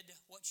did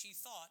what she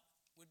thought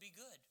would be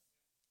good.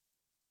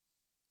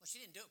 Well,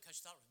 she didn't do it because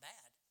she thought it was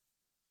bad.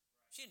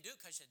 She didn't do it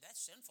because she said,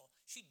 "That's sinful."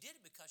 She did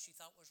it because she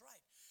thought it was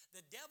right.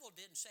 The devil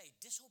didn't say,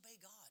 "Disobey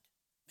God.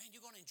 Man,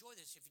 you're going to enjoy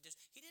this if you just..."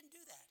 He didn't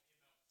do that.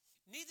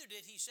 Neither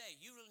did he say,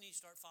 "You really need to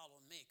start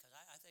following me because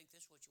I think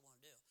this is what you want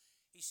to do."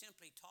 He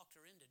simply talked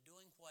her into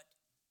doing what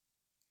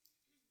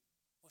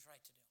was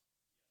right to do.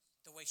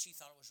 The way she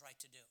thought it was right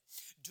to do.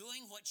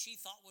 Doing what she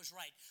thought was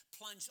right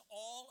plunged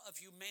all of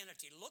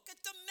humanity. Look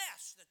at the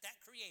mess that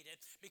created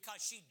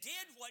because she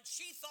did what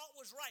she thought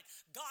was right.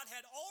 God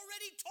had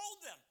already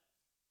told them,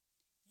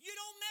 "You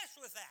don't mess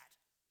with that."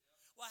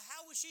 Well,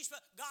 how was she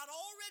supposed? God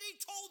already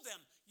told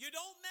them, "You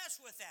don't mess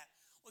with that."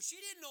 Well, she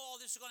didn't know all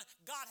this was going to.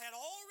 God had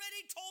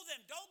already told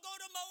them, "Don't go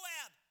to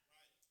Moab."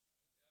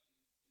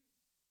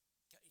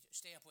 Right.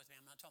 Stay up with me.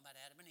 I'm not talking about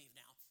Adam and Eve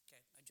now.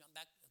 Okay, I jump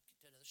back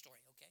to the story.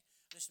 Okay,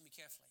 listen to me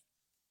carefully.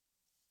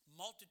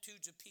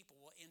 Multitudes of people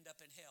will end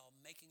up in hell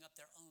making up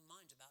their own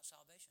minds about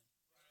salvation.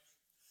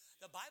 Right.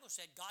 The Bible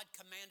said God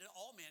commanded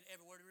all men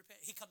everywhere to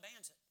repent. He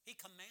commands it. He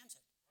commands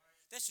it.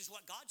 Right. This is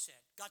what God said.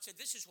 God said,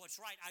 "This is what's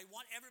right. I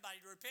want everybody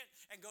to repent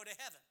and go to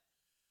heaven."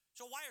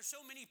 So why are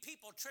so many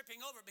people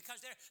tripping over? Because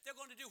they're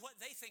going to do what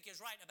they think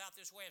is right about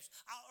this way.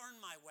 I'll earn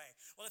my way.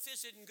 Well, if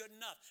this isn't good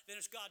enough, then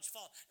it's God's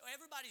fault.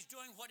 Everybody's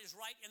doing what is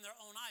right in their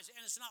own eyes,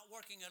 and it's not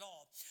working at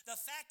all. The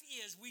fact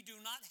is, we do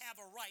not have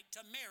a right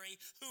to marry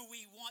who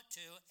we want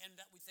to and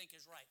that we think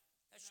is right.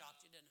 That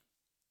shocked you, didn't it?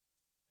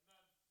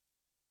 Amen.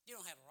 You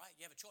don't have a right.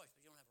 You have a choice,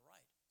 but you don't have a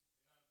right.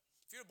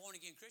 Amen. If you're a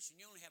born-again Christian,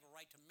 you only have a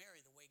right to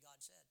marry the way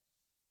God said.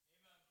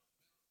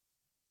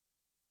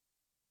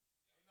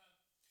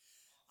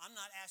 I'm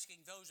not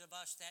asking those of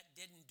us that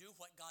didn't do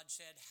what God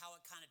said how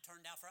it kind of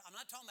turned out for us. I'm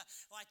not talking about,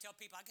 I tell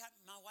people,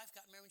 my wife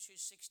got married when she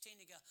was 16.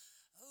 They go,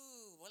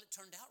 "Oh, well, it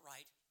turned out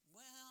right."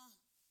 Well,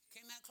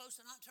 came out close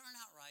to not turning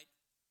out right.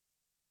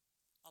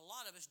 A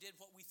lot of us did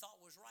what we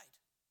thought was right.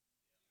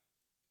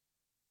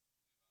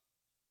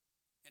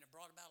 And it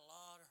brought about a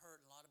lot of hurt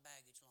and a lot of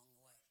baggage along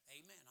the way.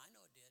 Amen. I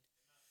know it did.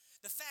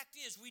 The fact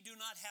is, we do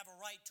not have a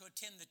right to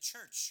attend the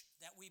church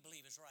that we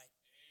believe is right.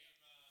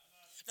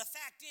 The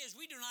fact is,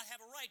 we do not have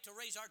a right to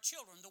raise our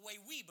children the way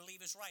we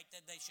believe is right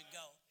that they should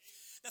go.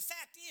 The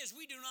fact is,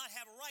 we do not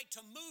have a right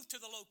to move to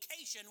the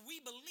location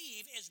we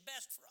believe is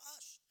best for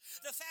us.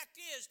 The fact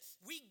is,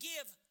 we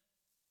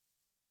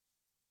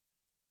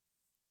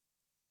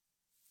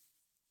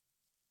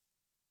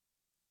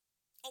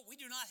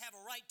do not have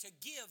a right to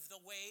give the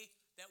way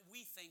that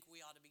we think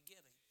we ought to be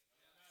giving.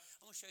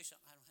 I'm going to show you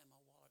something. I don't have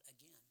my wallet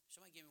again.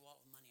 Somebody give me a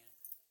wallet with money in it.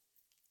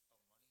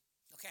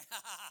 Okay.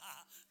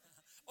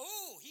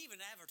 Oh, he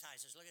even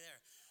advertises. Look at there.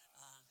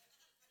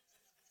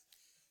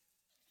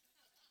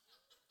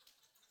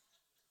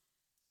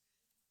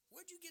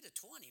 Where'd you get a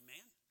 20,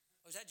 man?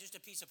 Was that just a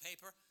piece of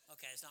paper?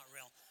 Okay, it's not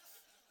real.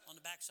 On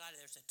the back side of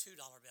there's a $2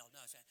 bill. No,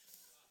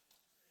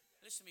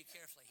 listen to me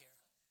carefully here.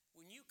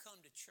 When you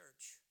come to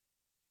church,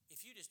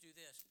 if you just do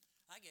this,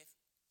 I gave.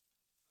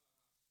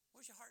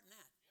 Where's your heart in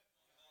that?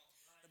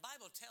 The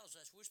Bible tells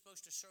us we're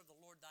supposed to serve the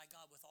Lord thy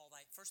God with all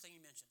thy. First thing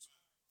he mentions,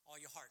 all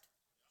your heart.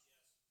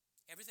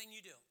 Everything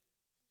you do,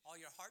 all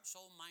your heart,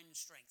 soul, mind, and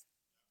strength.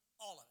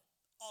 All of it.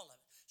 All of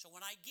it. So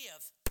when I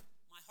give,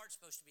 my heart's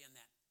supposed to be in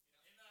that.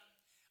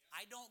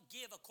 I don't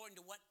give according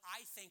to what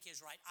I think is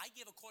right. I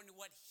give according to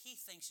what he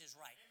thinks is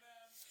right.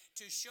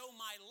 To show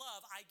my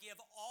love, I give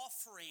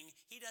offering.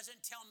 He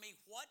doesn't tell me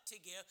what to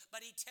give,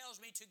 but he tells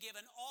me to give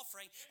an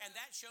offering, and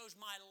that shows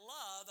my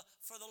love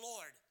for the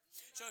Lord.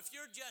 So if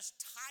you're just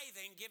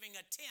tithing, giving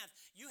a tenth,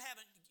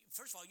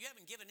 first of all, you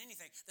haven't given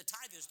anything. The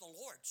tithe is the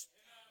Lord's.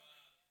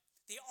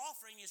 The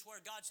offering is where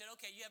God said,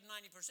 "Okay, you have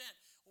 90%.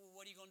 Well,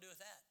 what are you going to do with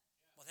that?"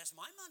 Well, that's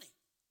my money.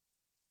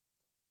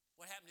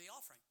 What happened to the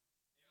offering?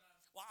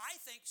 Well, I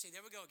think, see,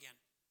 there we go again.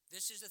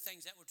 This is the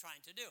things that we're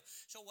trying to do.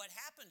 So what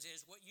happens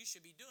is, what you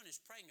should be doing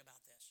is praying about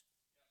this.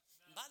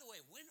 And by the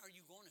way, when are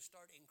you going to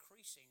start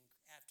increasing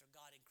after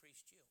God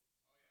increased you?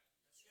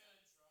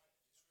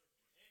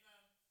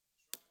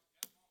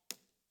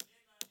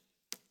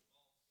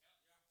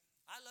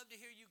 I love to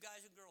hear you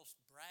guys and girls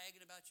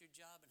bragging about your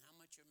job and how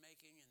much you're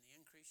making and the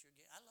increase you're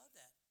getting. I love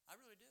that. I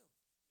really do.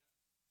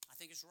 I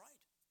think it's right.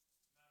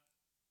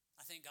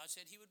 I think God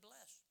said He would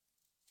bless.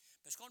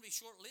 But it's going to be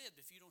short-lived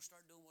if you don't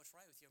start doing what's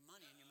right with your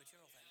money and your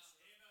material things.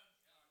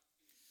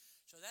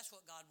 So that's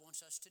what God wants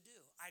us to do.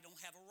 I don't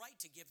have a right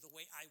to give the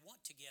way I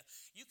want to give.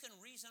 You can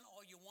reason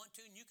all you want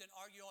to, and you can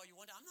argue all you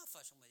want to. I'm not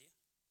fussing with you.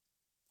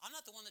 I'm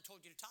not the one that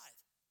told you to tithe.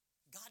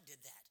 God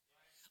did that.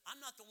 I'm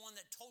not the one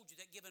that told you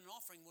that giving an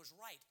offering was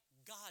right.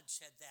 God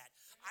said that.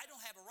 I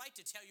don't have a right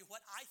to tell you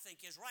what I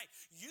think is right.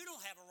 You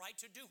don't have a right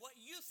to do what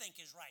you think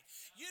is right.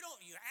 You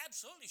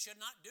absolutely should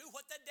not do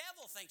what the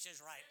devil thinks is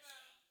right.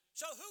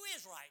 So who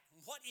is right?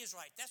 What is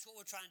right? That's what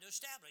we're trying to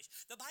establish.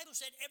 The Bible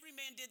said every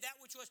man did that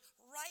which was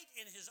right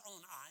in his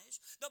own eyes.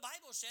 The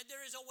Bible said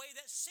there is a way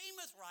that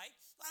seemeth right.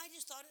 I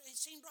just thought it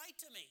seemed right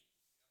to me.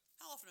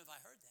 How often have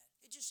I heard that?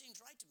 It just seems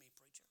right to me,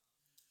 preacher.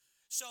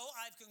 So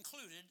I've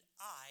concluded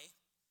I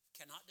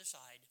cannot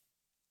decide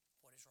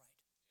what is right.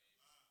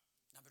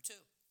 Number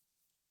two,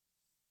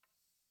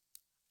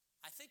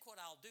 I think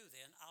what I'll do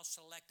then, I'll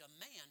select a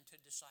man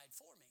to decide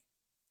for me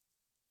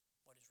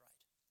what is right.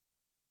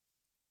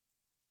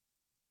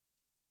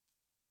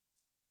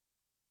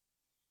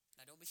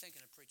 Now, don't be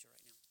thinking of preacher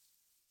right now.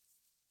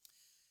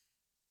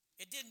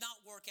 It did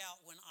not work out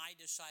when I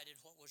decided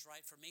what was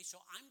right for me, so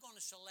I'm going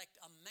to select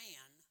a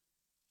man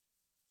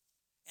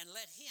and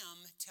let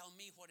him tell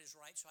me what is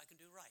right so I can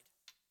do right.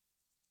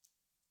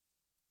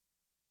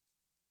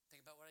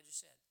 Think about what I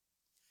just said.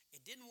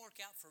 It didn't work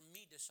out for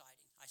me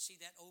deciding. I see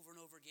that over and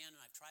over again,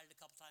 and I've tried it a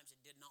couple times. It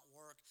did not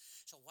work.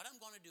 So what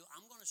I'm going to do,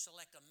 I'm going to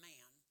select a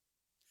man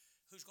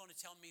who's going to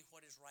tell me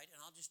what is right,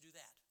 and I'll just do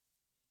that.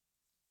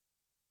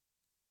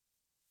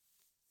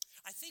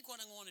 I think what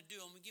I'm going to do,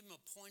 I'm going to give him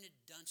a pointed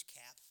dunce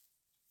cap.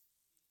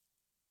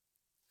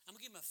 I'm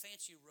going to give him a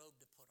fancy robe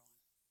to put on.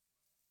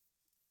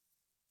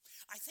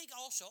 I think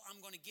also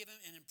I'm going to give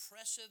him an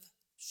impressive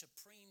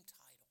supreme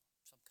title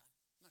of some kind.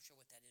 I'm not sure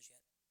what that is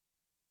yet.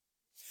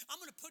 I'm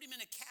going to put him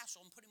in a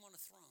castle and put him on a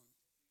throne.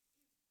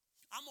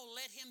 I'm going to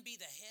let him be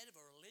the head of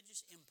a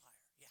religious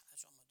empire. Yeah,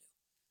 that's what I'm going to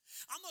do.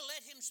 I'm going to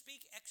let him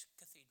speak ex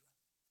cathedra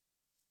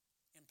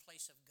in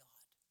place of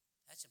God.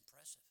 That's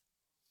impressive.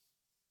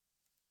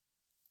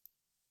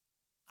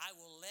 I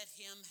will let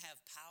him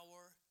have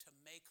power to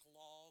make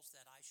laws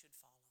that I should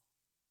follow.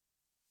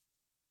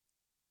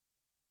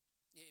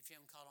 If you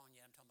haven't caught on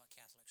yet, I'm talking about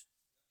Catholics.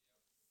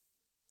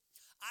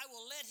 I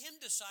will let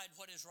him decide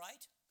what is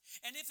right.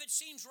 And if it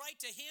seems right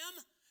to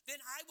him,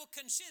 then I will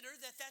consider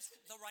that that's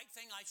the right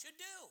thing I should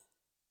do.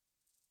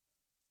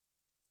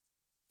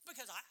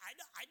 Because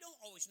I don't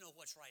always know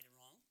what's right and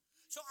wrong.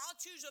 So I'll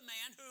choose a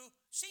man who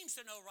seems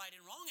to know right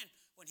and wrong, and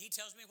when he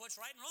tells me what's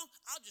right and wrong,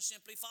 I'll just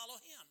simply follow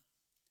him.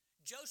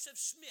 Joseph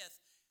Smith,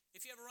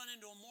 if you ever run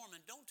into a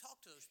Mormon, don't talk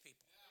to those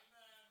people.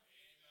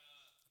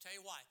 I'll tell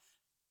you why.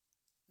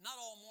 Not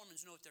all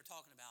Mormons know what they're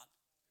talking about.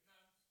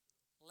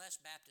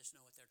 Less Baptists know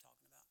what they're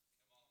talking about.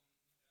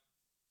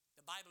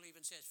 The Bible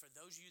even says, for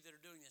those of you that are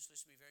doing this,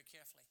 listen to me very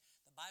carefully.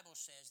 The Bible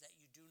says that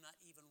you do not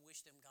even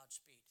wish them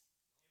Godspeed.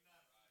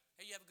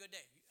 Hey, you have a good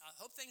day. I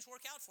hope things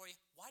work out for you.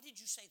 Why did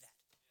you say that?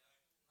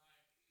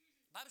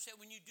 The Bible said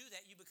when you do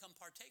that, you become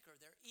partaker of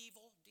their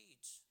evil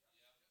deeds.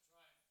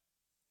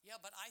 Yeah,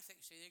 but I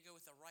think, see, they go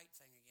with the right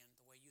thing again,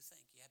 the way you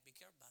think. You have to be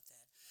careful about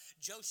that.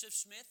 Joseph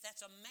Smith,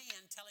 that's a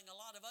man telling a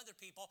lot of other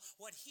people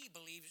what he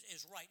believes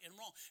is right and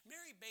wrong.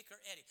 Mary Baker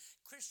Eddy,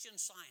 Christian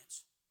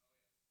Science.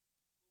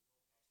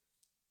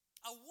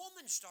 A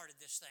woman started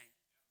this thing.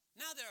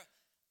 Now there are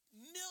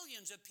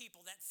millions of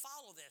people that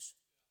follow this.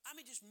 I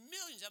mean, just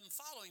millions of them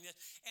following this.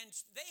 And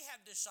they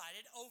have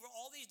decided over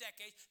all these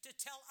decades to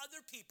tell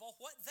other people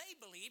what they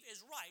believe is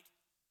right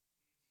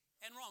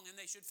and wrong, and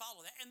they should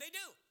follow that. And they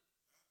do.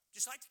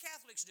 Just like the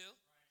Catholics do.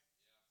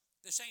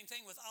 The same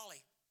thing with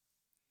Ali,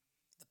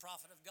 the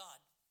prophet of God.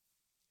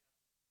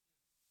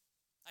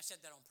 I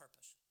said that on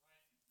purpose.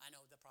 I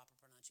know the proper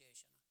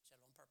pronunciation. I said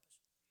it on purpose.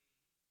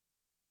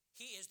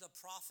 He is the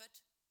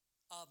prophet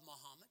of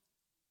Muhammad.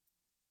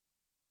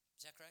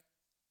 Is that correct?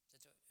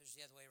 Is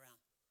the other way around?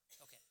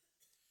 Okay.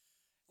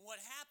 And what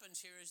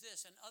happens here is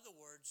this. In other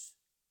words,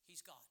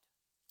 he's God.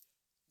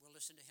 We'll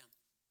listen to him.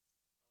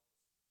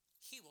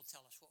 He will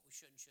tell us what we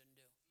should and shouldn't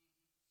do.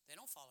 They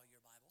don't follow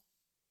your Bible.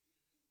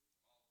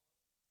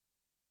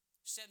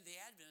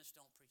 Seventh-day Adventists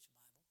don't preach the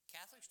Bible.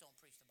 Catholics don't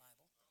preach the Bible.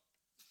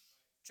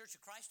 Church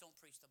of Christ don't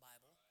preach the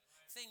Bible.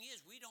 Thing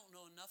is, we don't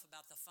know enough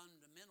about the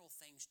fundamental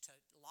things to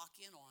lock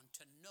in on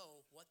to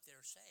know what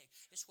they're saying.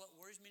 It's what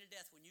worries me to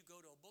death when you go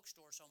to a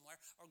bookstore somewhere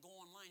or go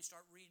online and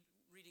start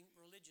reading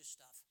religious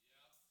stuff.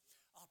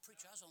 Oh,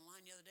 preacher, I was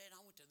online the other day and I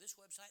went to this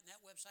website and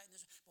that website and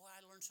this. Boy, I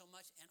learned so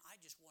much and I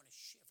just want to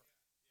shiver.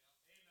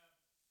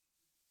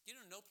 You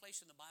know, no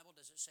place in the Bible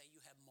does it say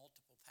you have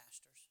multiple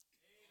pastors.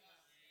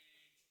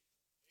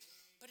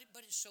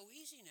 But it's so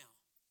easy now.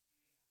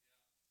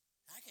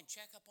 I can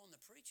check up on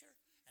the preacher,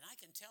 and I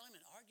can tell him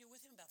and argue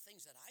with him about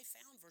things that I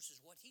found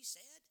versus what he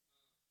said.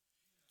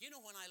 You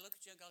know, when I look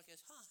at you, God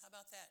goes, how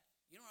about that?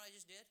 You know what I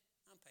just did?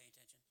 I'm paying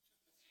attention.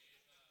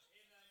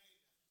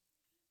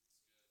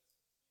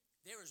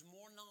 There is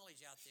more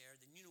knowledge out there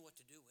than you know what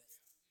to do with.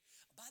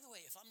 By the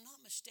way, if I'm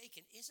not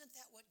mistaken, isn't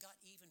that what got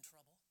Eve in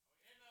trouble?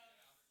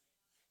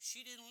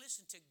 She didn't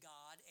listen to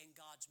God and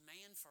God's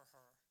man for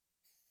her.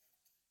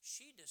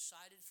 She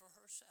decided for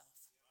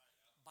herself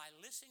by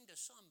listening to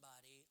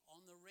somebody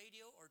on the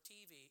radio or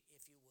TV,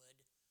 if you would.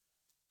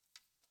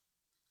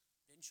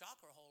 Didn't shock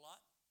her a whole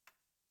lot.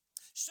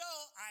 So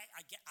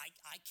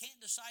I can't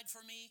decide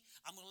for me.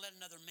 I'm going to let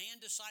another man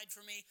decide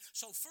for me.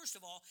 So first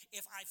of all,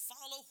 if I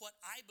follow what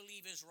I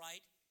believe is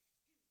right,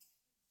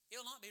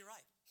 it'll not be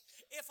right.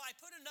 If I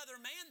put another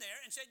man there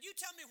and said, you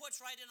tell me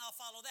what's right and I'll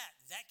follow that,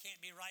 that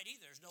can't be right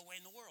either. There's no way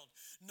in the world.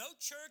 No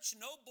church,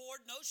 no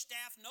board, no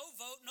staff, no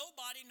vote, no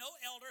body, no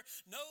elder,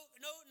 no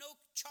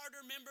charter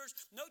members,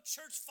 no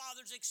church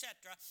fathers,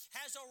 etc.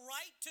 has a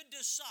right to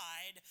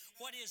decide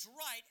what is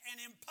right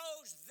and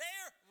impose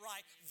their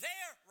right,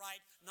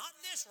 not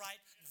this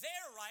right,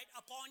 their right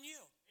upon you.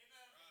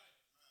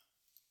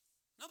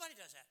 Nobody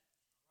does that.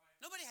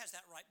 Nobody has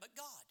that right but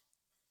God.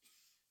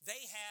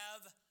 They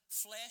have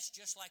flesh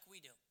just like we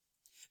do.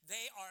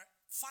 They are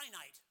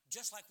finite,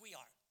 just like we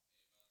are.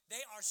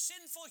 They are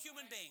sinful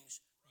human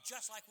beings,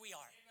 just like we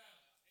are.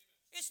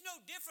 It's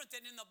no different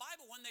than in the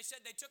Bible when they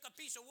said they took a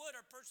piece of wood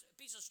or a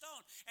piece of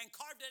stone and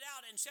carved it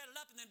out and set it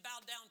up and then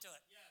bowed down to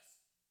it. Yes,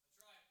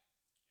 that's right.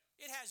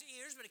 It has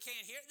ears, but it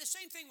can't hear. The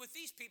same thing with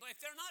these people. If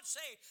they're not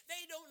saved,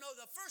 they don't know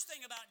the first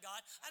thing about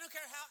God. I don't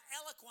care how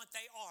eloquent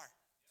they are.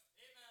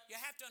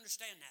 You have to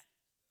understand that.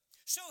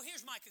 So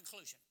here's my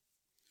conclusion.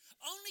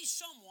 Only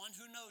someone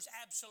who knows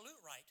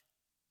absolute right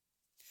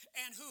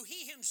and who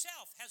he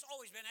himself has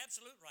always been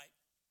absolute right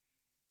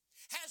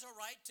has a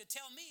right to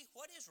tell me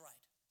what is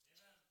right.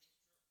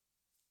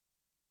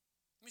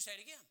 Let me say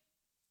it again.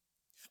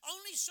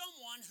 Only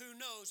someone who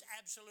knows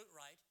absolute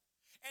right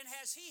and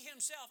has he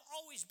himself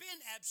always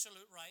been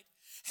absolute right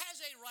has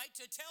a right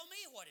to tell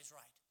me what is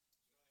right.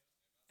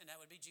 And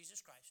that would be Jesus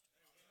Christ.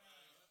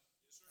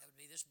 That would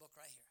be this book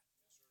right here.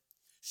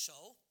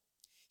 So,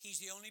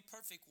 he's the only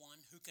perfect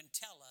one who can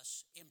tell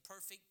us,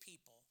 imperfect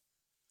people,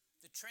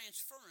 the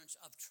transference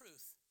of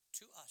truth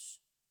to us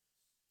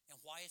and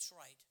why it's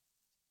right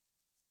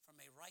from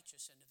a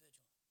righteous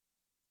individual.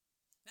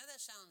 Now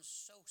that sounds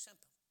so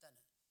simple, doesn't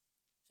it?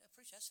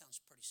 Preacher, that sounds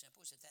pretty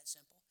simple. Is it that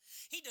simple?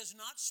 He does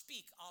not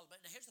speak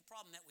audibly. Now here's the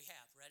problem that we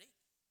have. Ready?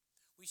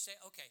 We say,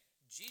 okay,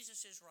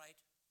 Jesus is right,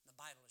 the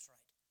Bible is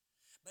right.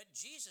 But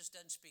Jesus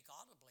doesn't speak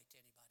audibly to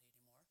anybody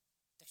anymore.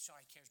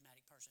 Sorry,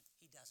 charismatic person.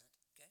 He doesn't,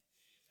 okay?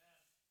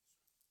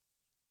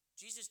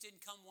 Jesus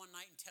didn't come one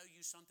night and tell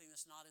you something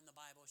that's not in the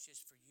Bible. It's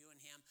just for you and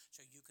him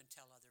so you can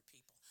tell other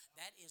people.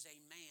 That is a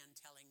man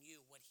telling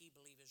you what he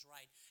believes is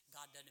right.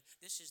 God doesn't.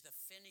 This is the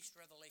finished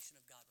revelation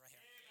of God right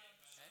here.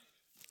 Okay?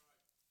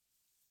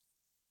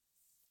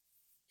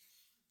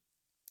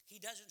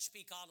 He doesn't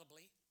speak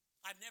audibly.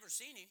 I've never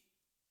seen him.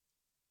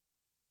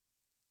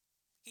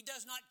 He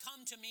does not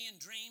come to me in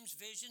dreams,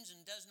 visions,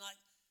 and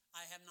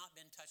I have not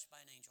been touched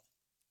by an angel.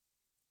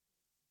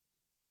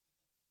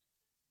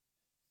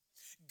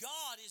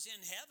 God is in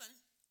heaven,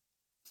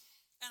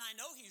 and I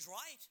know he's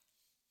right,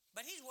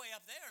 but he's way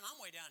up there, and I'm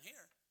way down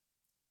here.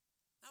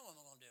 Now what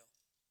am I going to do?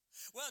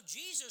 Well,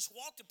 Jesus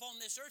walked upon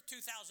this earth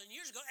 2,000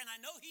 years ago, and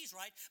I know he's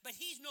right, but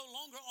he's no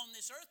longer on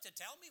this earth to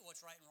tell me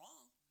what's right and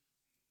wrong.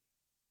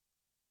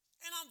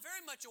 And I'm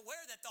very much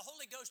aware that the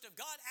Holy Ghost of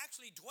God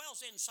actually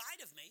dwells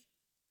inside of me.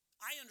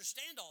 I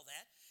understand all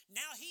that.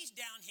 Now he's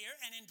down here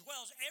and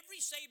indwells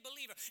every saved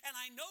believer, and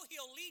I know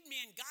he'll lead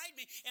me and guide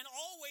me in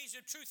all ways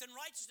of truth and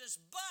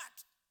righteousness,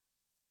 but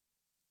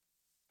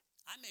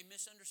I may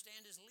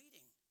misunderstand his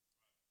leading.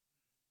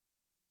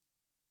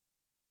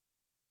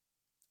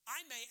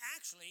 I may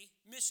actually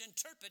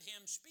misinterpret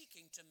him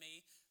speaking to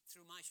me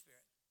through my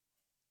spirit.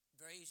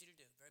 Very easy to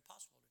do, very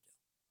possible to do.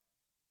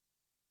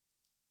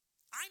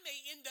 I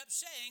may end up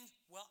saying,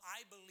 well,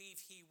 I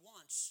believe he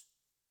wants,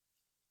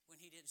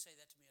 when he didn't say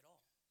that to me at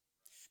all.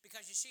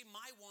 Because you see,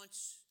 my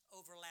wants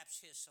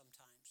overlaps his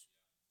sometimes.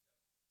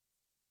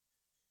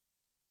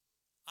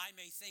 I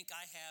may think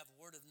I have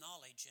word of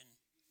knowledge and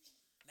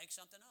make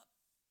something up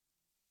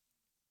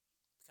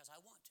because I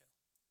want to.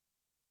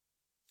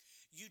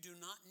 You do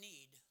not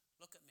need,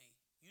 look at me,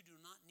 you do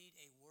not need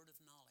a word of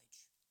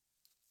knowledge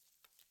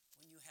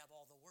when you have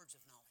all the words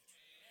of knowledge.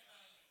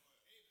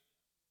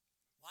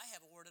 Well, I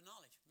have a word of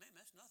knowledge. Man,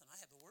 that's nothing. I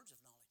have the words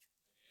of knowledge.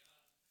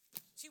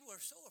 See,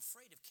 we're so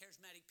afraid of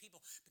charismatic people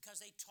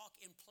because they talk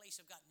in place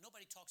of God.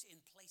 Nobody talks in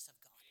place of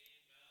God.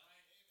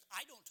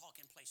 I don't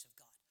talk in place of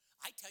God.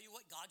 I tell you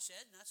what God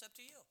said, and that's up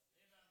to you.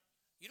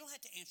 You don't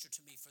have to answer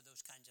to me for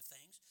those kinds of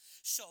things.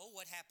 So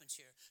what happens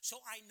here?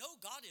 So I know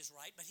God is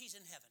right, but he's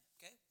in heaven.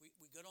 Okay,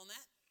 we good on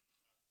that?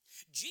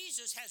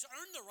 Jesus has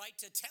earned the right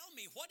to tell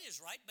me what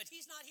is right, but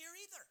he's not here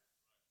either.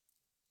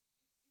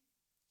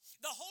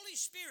 The Holy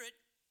Spirit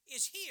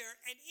is here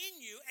and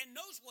in you and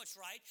knows what's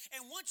right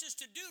and wants us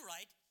to do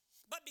right,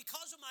 but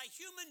because of my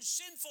human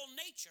sinful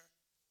nature,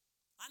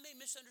 I may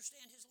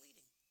misunderstand his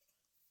leading.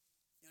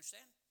 You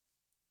understand?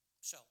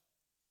 So,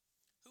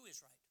 who is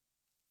right?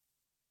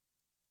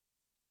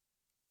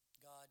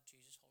 God,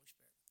 Jesus, Holy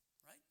Spirit,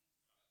 right?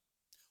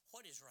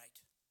 What is right?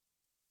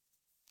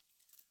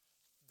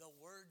 The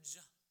words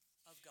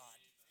of God.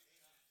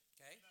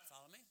 Okay,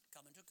 follow me?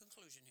 Coming to a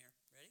conclusion here.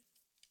 Ready?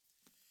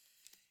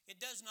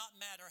 It does not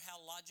matter how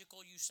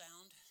logical you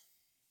sound,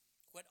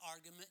 what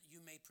argument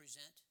you may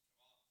present,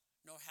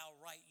 nor how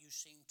right you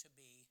seem to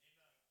be,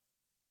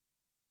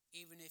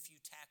 even if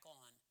you tack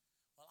on,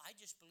 well, I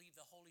just believe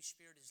the Holy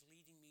Spirit is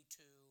leading me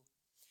to.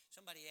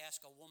 Somebody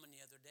asked a woman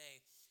the other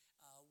day,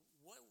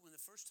 when the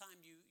first time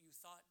you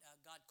thought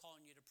God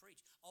calling you to preach?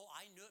 Oh,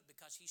 I knew it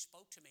because he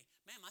spoke to me.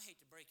 Ma'am, I hate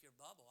to break your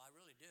bubble. I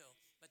really do.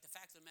 But the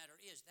fact of the matter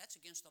is, that's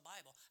against the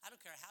Bible. I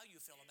don't care how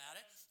you feel about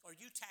it, or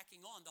you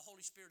tacking on the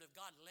Holy Spirit of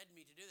God led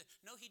me to do that.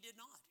 No, he did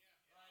not.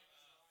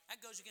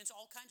 That goes against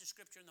all kinds of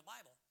scripture in the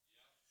Bible.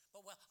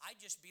 But, well, I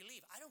just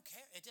believe. I don't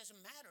care. It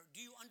doesn't matter. Do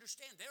you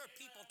understand? There are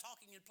people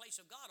talking in place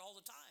of God all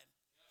the time.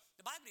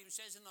 The Bible even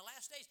says in the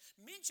last days,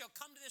 men shall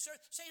come to this earth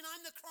saying,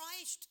 I'm the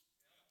Christ.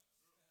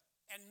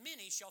 And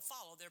many shall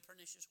follow their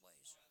pernicious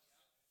ways.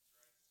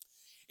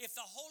 If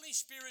the Holy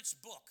Spirit's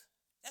book,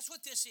 that's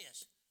what this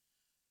is,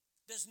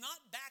 does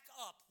not back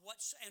up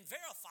and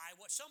verify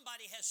what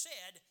somebody has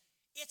said,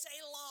 it's a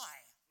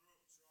lie.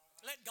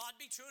 Let God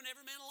be true and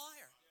every man a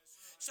liar.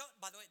 So,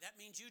 by the way, that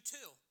means you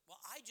too. Well,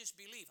 I just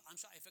believe.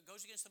 I'm sorry, if it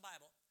goes against the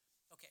Bible,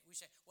 okay, we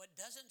say, what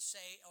doesn't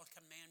say or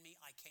command me,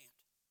 I can't.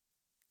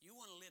 You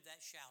want to live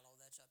that shallow,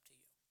 that's up to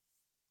you.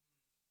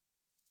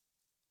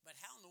 But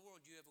how in the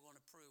world are you ever going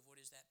to prove what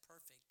is that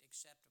perfect,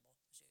 acceptable,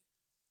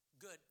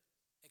 good,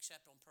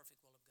 acceptable, and perfect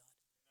will of God?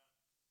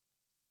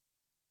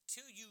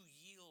 Till you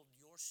yield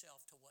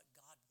yourself to what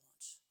God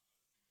wants,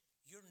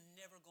 you're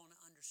never going to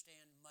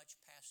understand much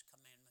past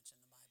commandments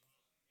in the Bible.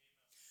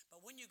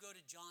 But when you go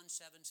to John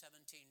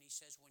 7:17, he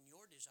says, when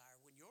your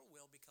desire, when your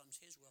will becomes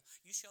his will,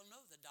 you shall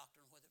know the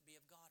doctrine whether it be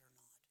of God or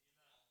not.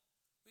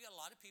 We got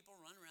a lot of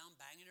people running around,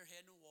 banging their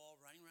head in the wall,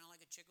 running around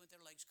like a chicken with their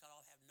legs cut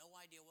off, have no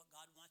idea what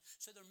God wants.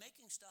 So they're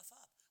making stuff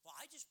up. Well,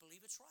 I just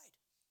believe it's right.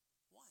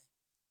 Why?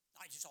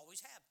 I just always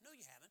have. No,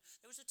 you haven't.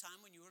 There was a time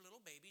when you were a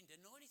little baby and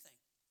didn't know anything.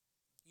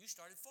 You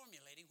started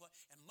formulating what,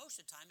 and most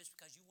of the time it's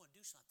because you want to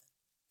do something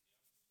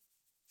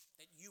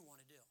that you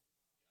want to do.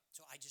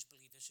 So I just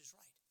believe this is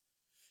right.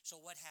 So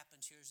what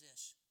happens here is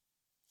this.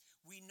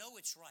 We know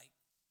it's right.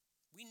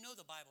 We know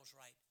the Bible's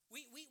right.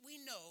 We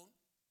know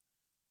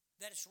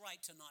that it's right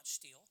to not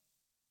steal.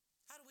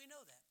 How do we know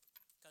that?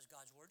 Because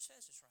God's word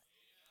says it's right.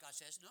 God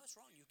says, no, it's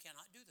wrong. You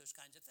cannot do those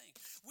kinds of things.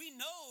 We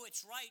know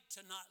it's right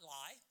to not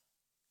lie.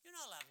 You're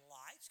not allowed to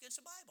lie. It's against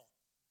the Bible.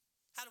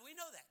 How do we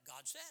know that?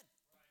 God said.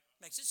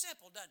 Makes it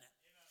simple, doesn't it?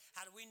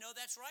 How do we know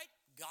that's right?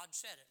 God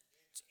said it.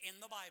 It's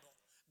in the Bible.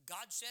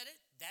 God said it.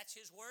 That's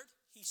his word.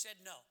 He said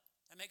no.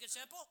 That make it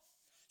simple?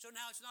 So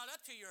now it's not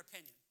up to your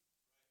opinion.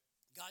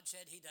 God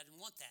said he doesn't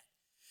want that.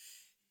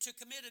 To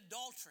commit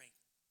adultery,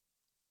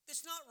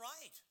 it's not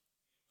right.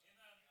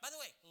 By the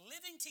way,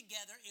 living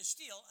together is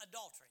still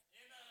adultery.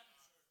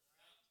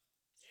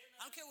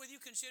 I don't care whether you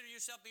consider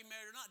yourself being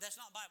married or not.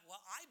 That's not Bible. Well,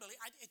 I believe.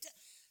 I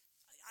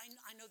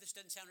know this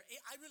doesn't sound right.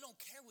 I really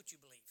don't care what you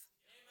believe.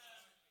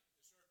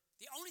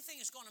 The only thing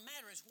that's going to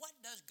matter is what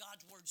does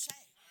God's word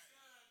say.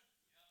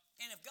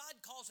 And if God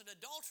calls it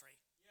adultery,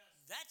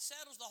 that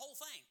settles the whole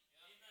thing.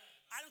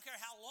 I don't care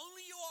how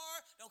lonely you are.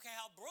 I don't care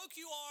how broke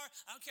you are.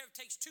 I don't care if it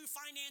takes two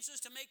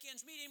finances to make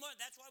ends meet anymore.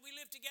 That's why we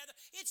live together.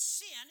 It's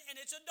sin and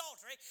it's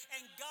adultery.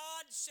 And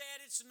God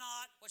said it's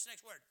not, what's the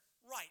next word?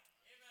 Right.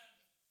 Amen.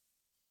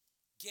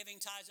 Giving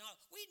tithes and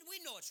offerings.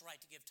 We know it's right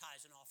to give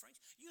tithes and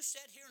offerings. You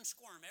sit here and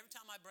squirm every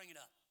time I bring it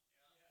up.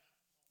 Yeah.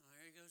 Oh,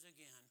 there he goes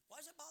again.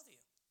 Why does it bother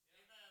you?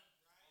 Amen.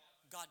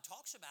 God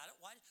talks about it.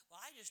 Why?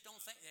 Well, I just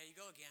don't think, there you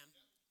go again.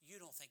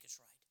 You don't think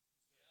it's right.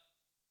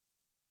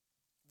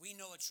 We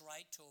know it's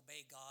right to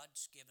obey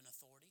God's given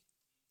authority.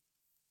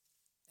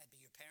 That'd be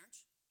your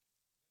parents.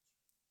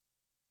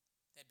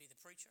 That'd be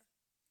the preacher.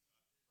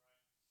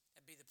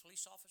 That'd be the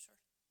police officer.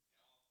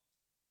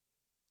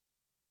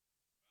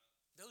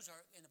 Those are,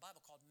 in the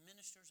Bible, called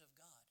ministers of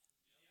God.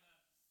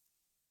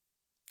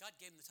 God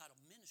gave them the title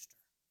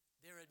minister.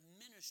 They're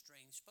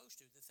administering,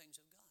 supposed to, the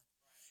things of God.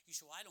 You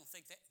say, well, I don't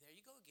think that. There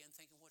you go again,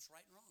 thinking what's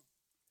right and wrong.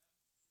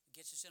 It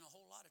gets us in a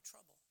whole lot of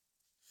trouble.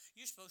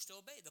 You're supposed to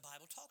obey. The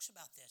Bible talks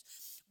about this.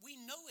 We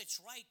know it's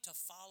right to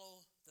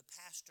follow the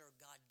pastor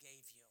God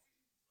gave you.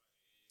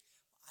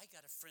 I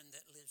got a friend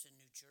that lives in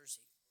New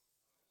Jersey.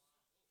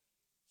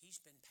 He's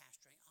been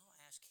pastoring. I'll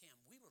ask him.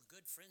 We were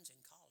good friends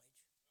in college.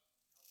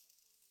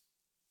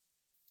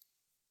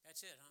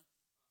 That's it, huh?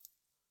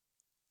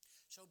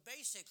 So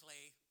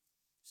basically,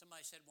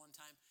 somebody said one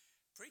time,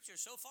 preacher,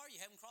 so far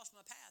you haven't crossed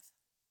my path.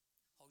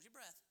 Hold your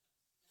breath.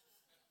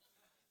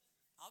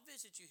 I'll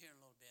visit you here in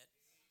a little bit.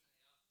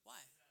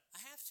 Why? I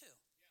have to.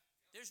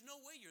 There's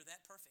no way you're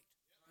that perfect.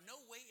 No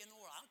way in the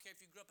world. I don't care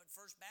if you grew up at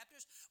First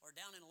Baptist or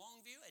down in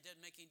Longview. It doesn't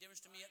make any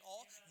difference to me at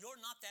all. You're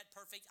not that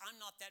perfect. I'm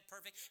not that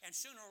perfect. And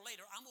sooner or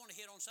later, I'm going to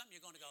hit on something.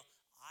 You're going to go,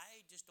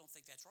 I just don't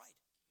think that's right.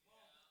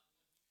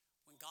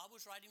 When God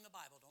was writing the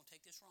Bible, don't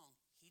take this wrong,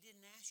 He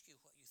didn't ask you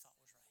what you thought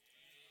was right.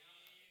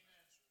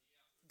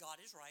 God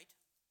is right.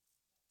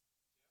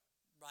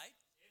 Right?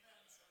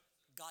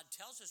 God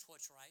tells us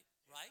what's right.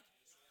 Right?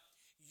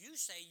 You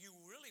say you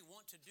really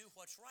want to do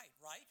what's right.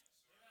 Right?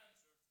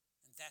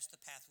 And that's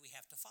the path we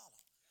have to follow.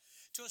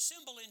 To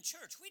assemble in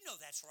church, we know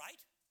that's right.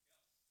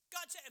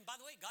 God said, and by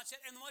the way, God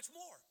said, and much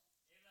more.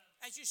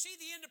 As you see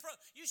the end of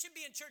you should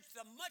be in church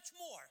the much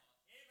more.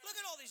 Look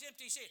at all these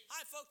empty seats.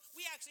 Hi, folks.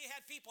 We actually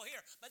had people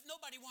here, but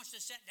nobody wants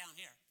to sit down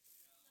here.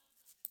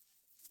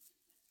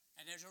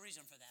 And there's a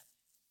reason for that,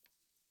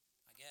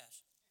 I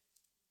guess.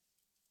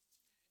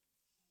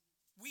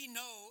 We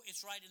know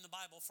it's right in the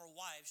Bible for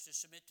wives to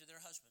submit to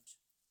their husbands.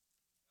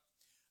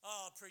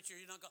 Oh, preacher,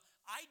 you're not going.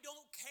 I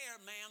don't care,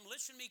 ma'am.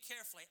 Listen to me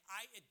carefully.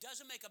 It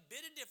doesn't make a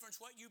bit of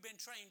difference what you've been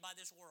trained by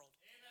this world.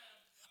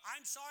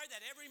 I'm sorry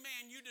that every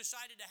man you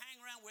decided to hang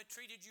around with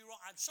treated you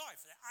wrong. I'm sorry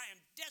for that. I am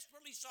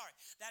desperately sorry.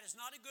 That is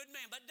not a good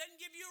man. But it doesn't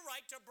give you a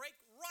right to break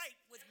right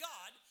with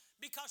God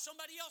because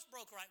somebody else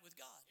broke right with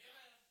God.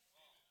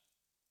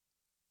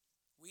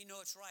 We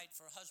know it's right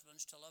for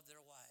husbands to love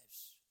their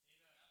wives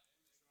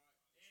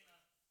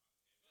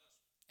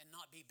and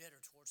not be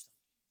bitter towards them.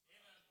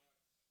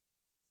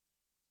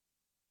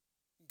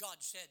 God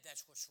said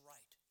that's what's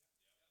right.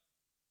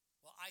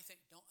 Well, I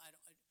think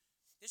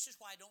this is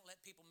why I don't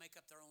let people make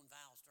up their own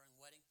vows during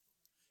wedding.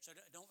 So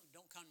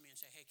don't come to me and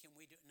say, hey, can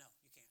we do it? No,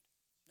 you can't.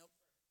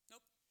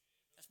 Nope.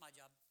 That's my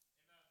job.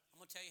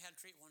 I'm going to tell you how to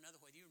treat one another,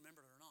 whether you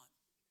remember it or not.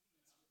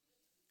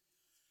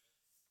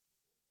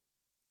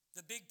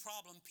 The big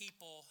problem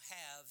people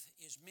have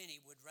is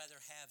many would rather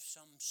have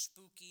some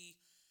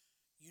spooky,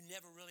 you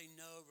never really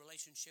know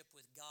relationship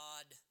with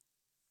God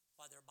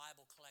while their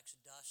Bible collects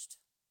dust.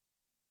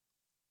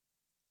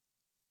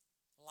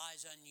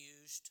 Lies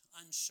unused,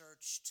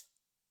 unsearched,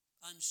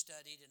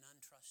 unstudied, and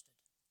untrusted.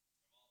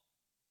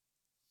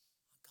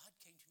 God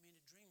came to me in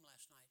a dream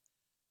last night.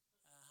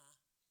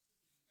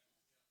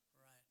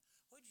 Right.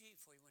 What did you eat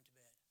before you went to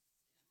bed?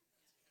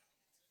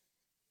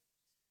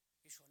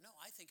 He said, no,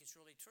 I think it's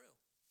really true.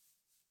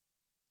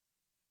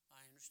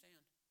 I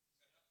understand.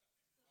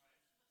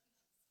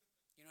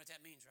 You know what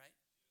that means, right?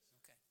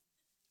 Okay.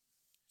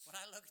 When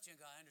I look at you and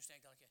go, I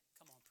understand, God, okay,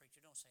 come on,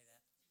 preacher, don't say that.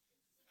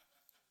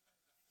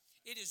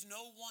 It is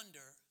no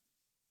wonder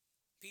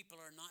people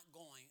are not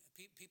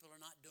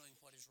doing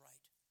what is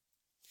right.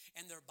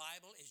 And their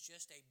Bible is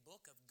just a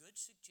book of good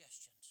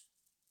suggestions.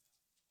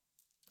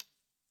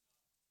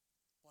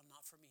 Well,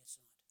 not for me, it's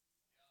not.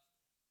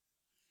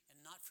 And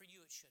not for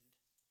you, it shouldn't.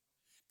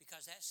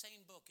 Because that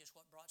same book is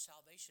what brought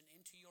salvation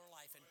into your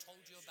life and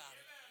told you about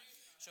it.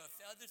 So if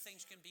the other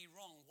things can be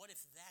wrong, what if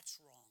that's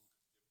wrong?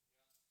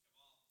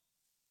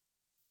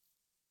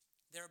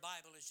 Their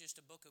Bible is just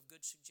a book of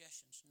good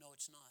suggestions. No,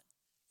 it's not.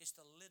 It's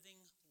the living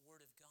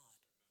Word of God.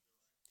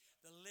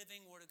 The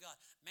living Word of God.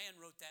 Man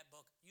wrote that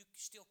book. You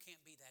still can't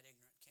be that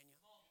ignorant, can you?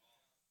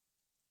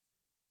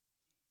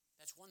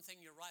 That's one thing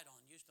you're right on.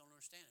 You just don't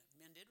understand it.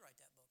 Men did write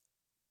that book.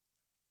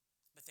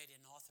 But they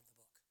didn't author the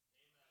book.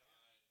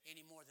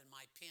 Any more than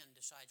my pen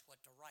decides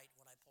what to write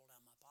when I pull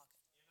down my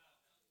pocket.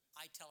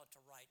 I tell it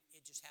to write.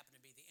 It just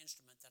happened to be the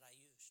instrument that I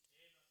used.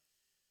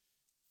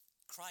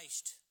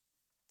 Christ,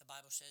 the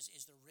Bible says,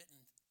 is the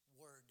written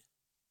Word.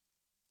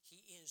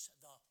 He is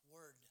the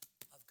Word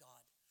of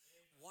God.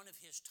 One of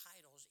His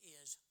titles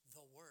is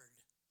the Word.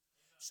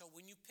 So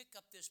when you pick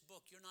up this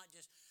book, you're not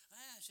just,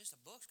 it's just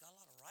a book. It's got a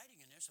lot of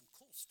writing in there. Some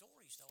cool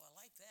stories, though. I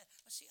like that.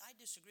 See, I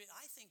disagree.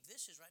 I think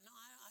this is right. No,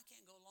 I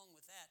can't go along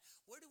with that.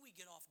 Where do we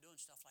get off doing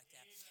stuff like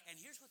that? And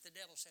here's what the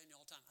devil's saying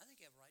all the time. I think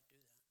you have a right to do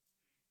that.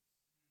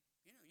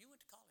 You know, you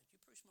went to college.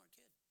 You're a pretty smart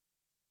kid.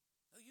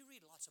 Oh, you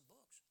read lots of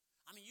books.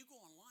 I mean, you go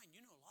online.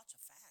 You know lots of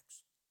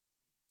facts.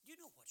 You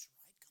know what's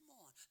right. Come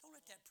on. Don't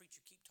let that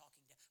preacher keep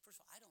talking down.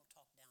 First of all, I don't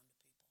talk down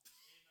to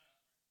people.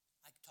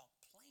 I talk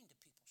plain to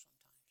people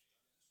sometimes.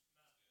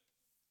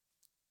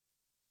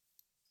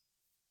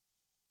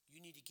 You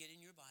need to get in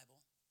your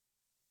Bible,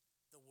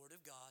 the Word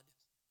of God,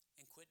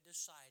 and quit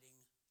deciding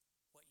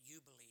what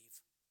you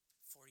believe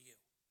for you.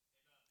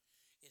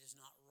 It is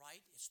not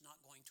right. It's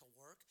not going to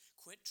work.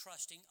 Quit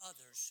trusting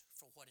others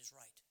for what is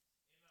right.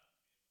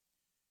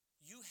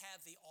 You have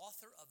the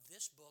author of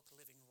this book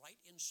living right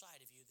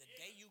inside of you. The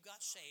day you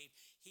got saved,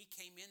 he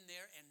came in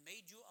there and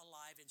made you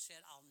alive and said,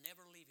 I'll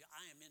never leave you.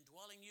 I am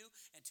indwelling you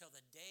until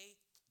the day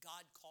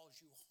God calls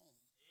you home.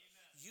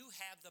 You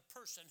have the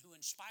person who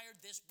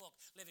inspired this book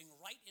living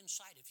right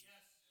inside of you.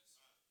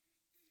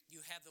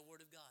 You have the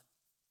Word of God.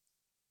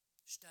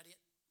 Study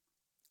it,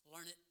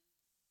 learn it,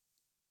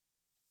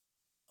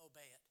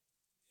 obey it.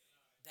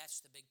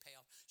 That's the big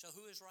payoff. So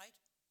who is right?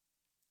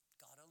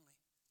 God only.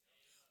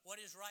 What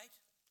is right?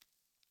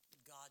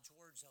 God's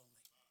words only.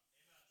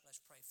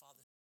 Let's pray.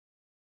 Father,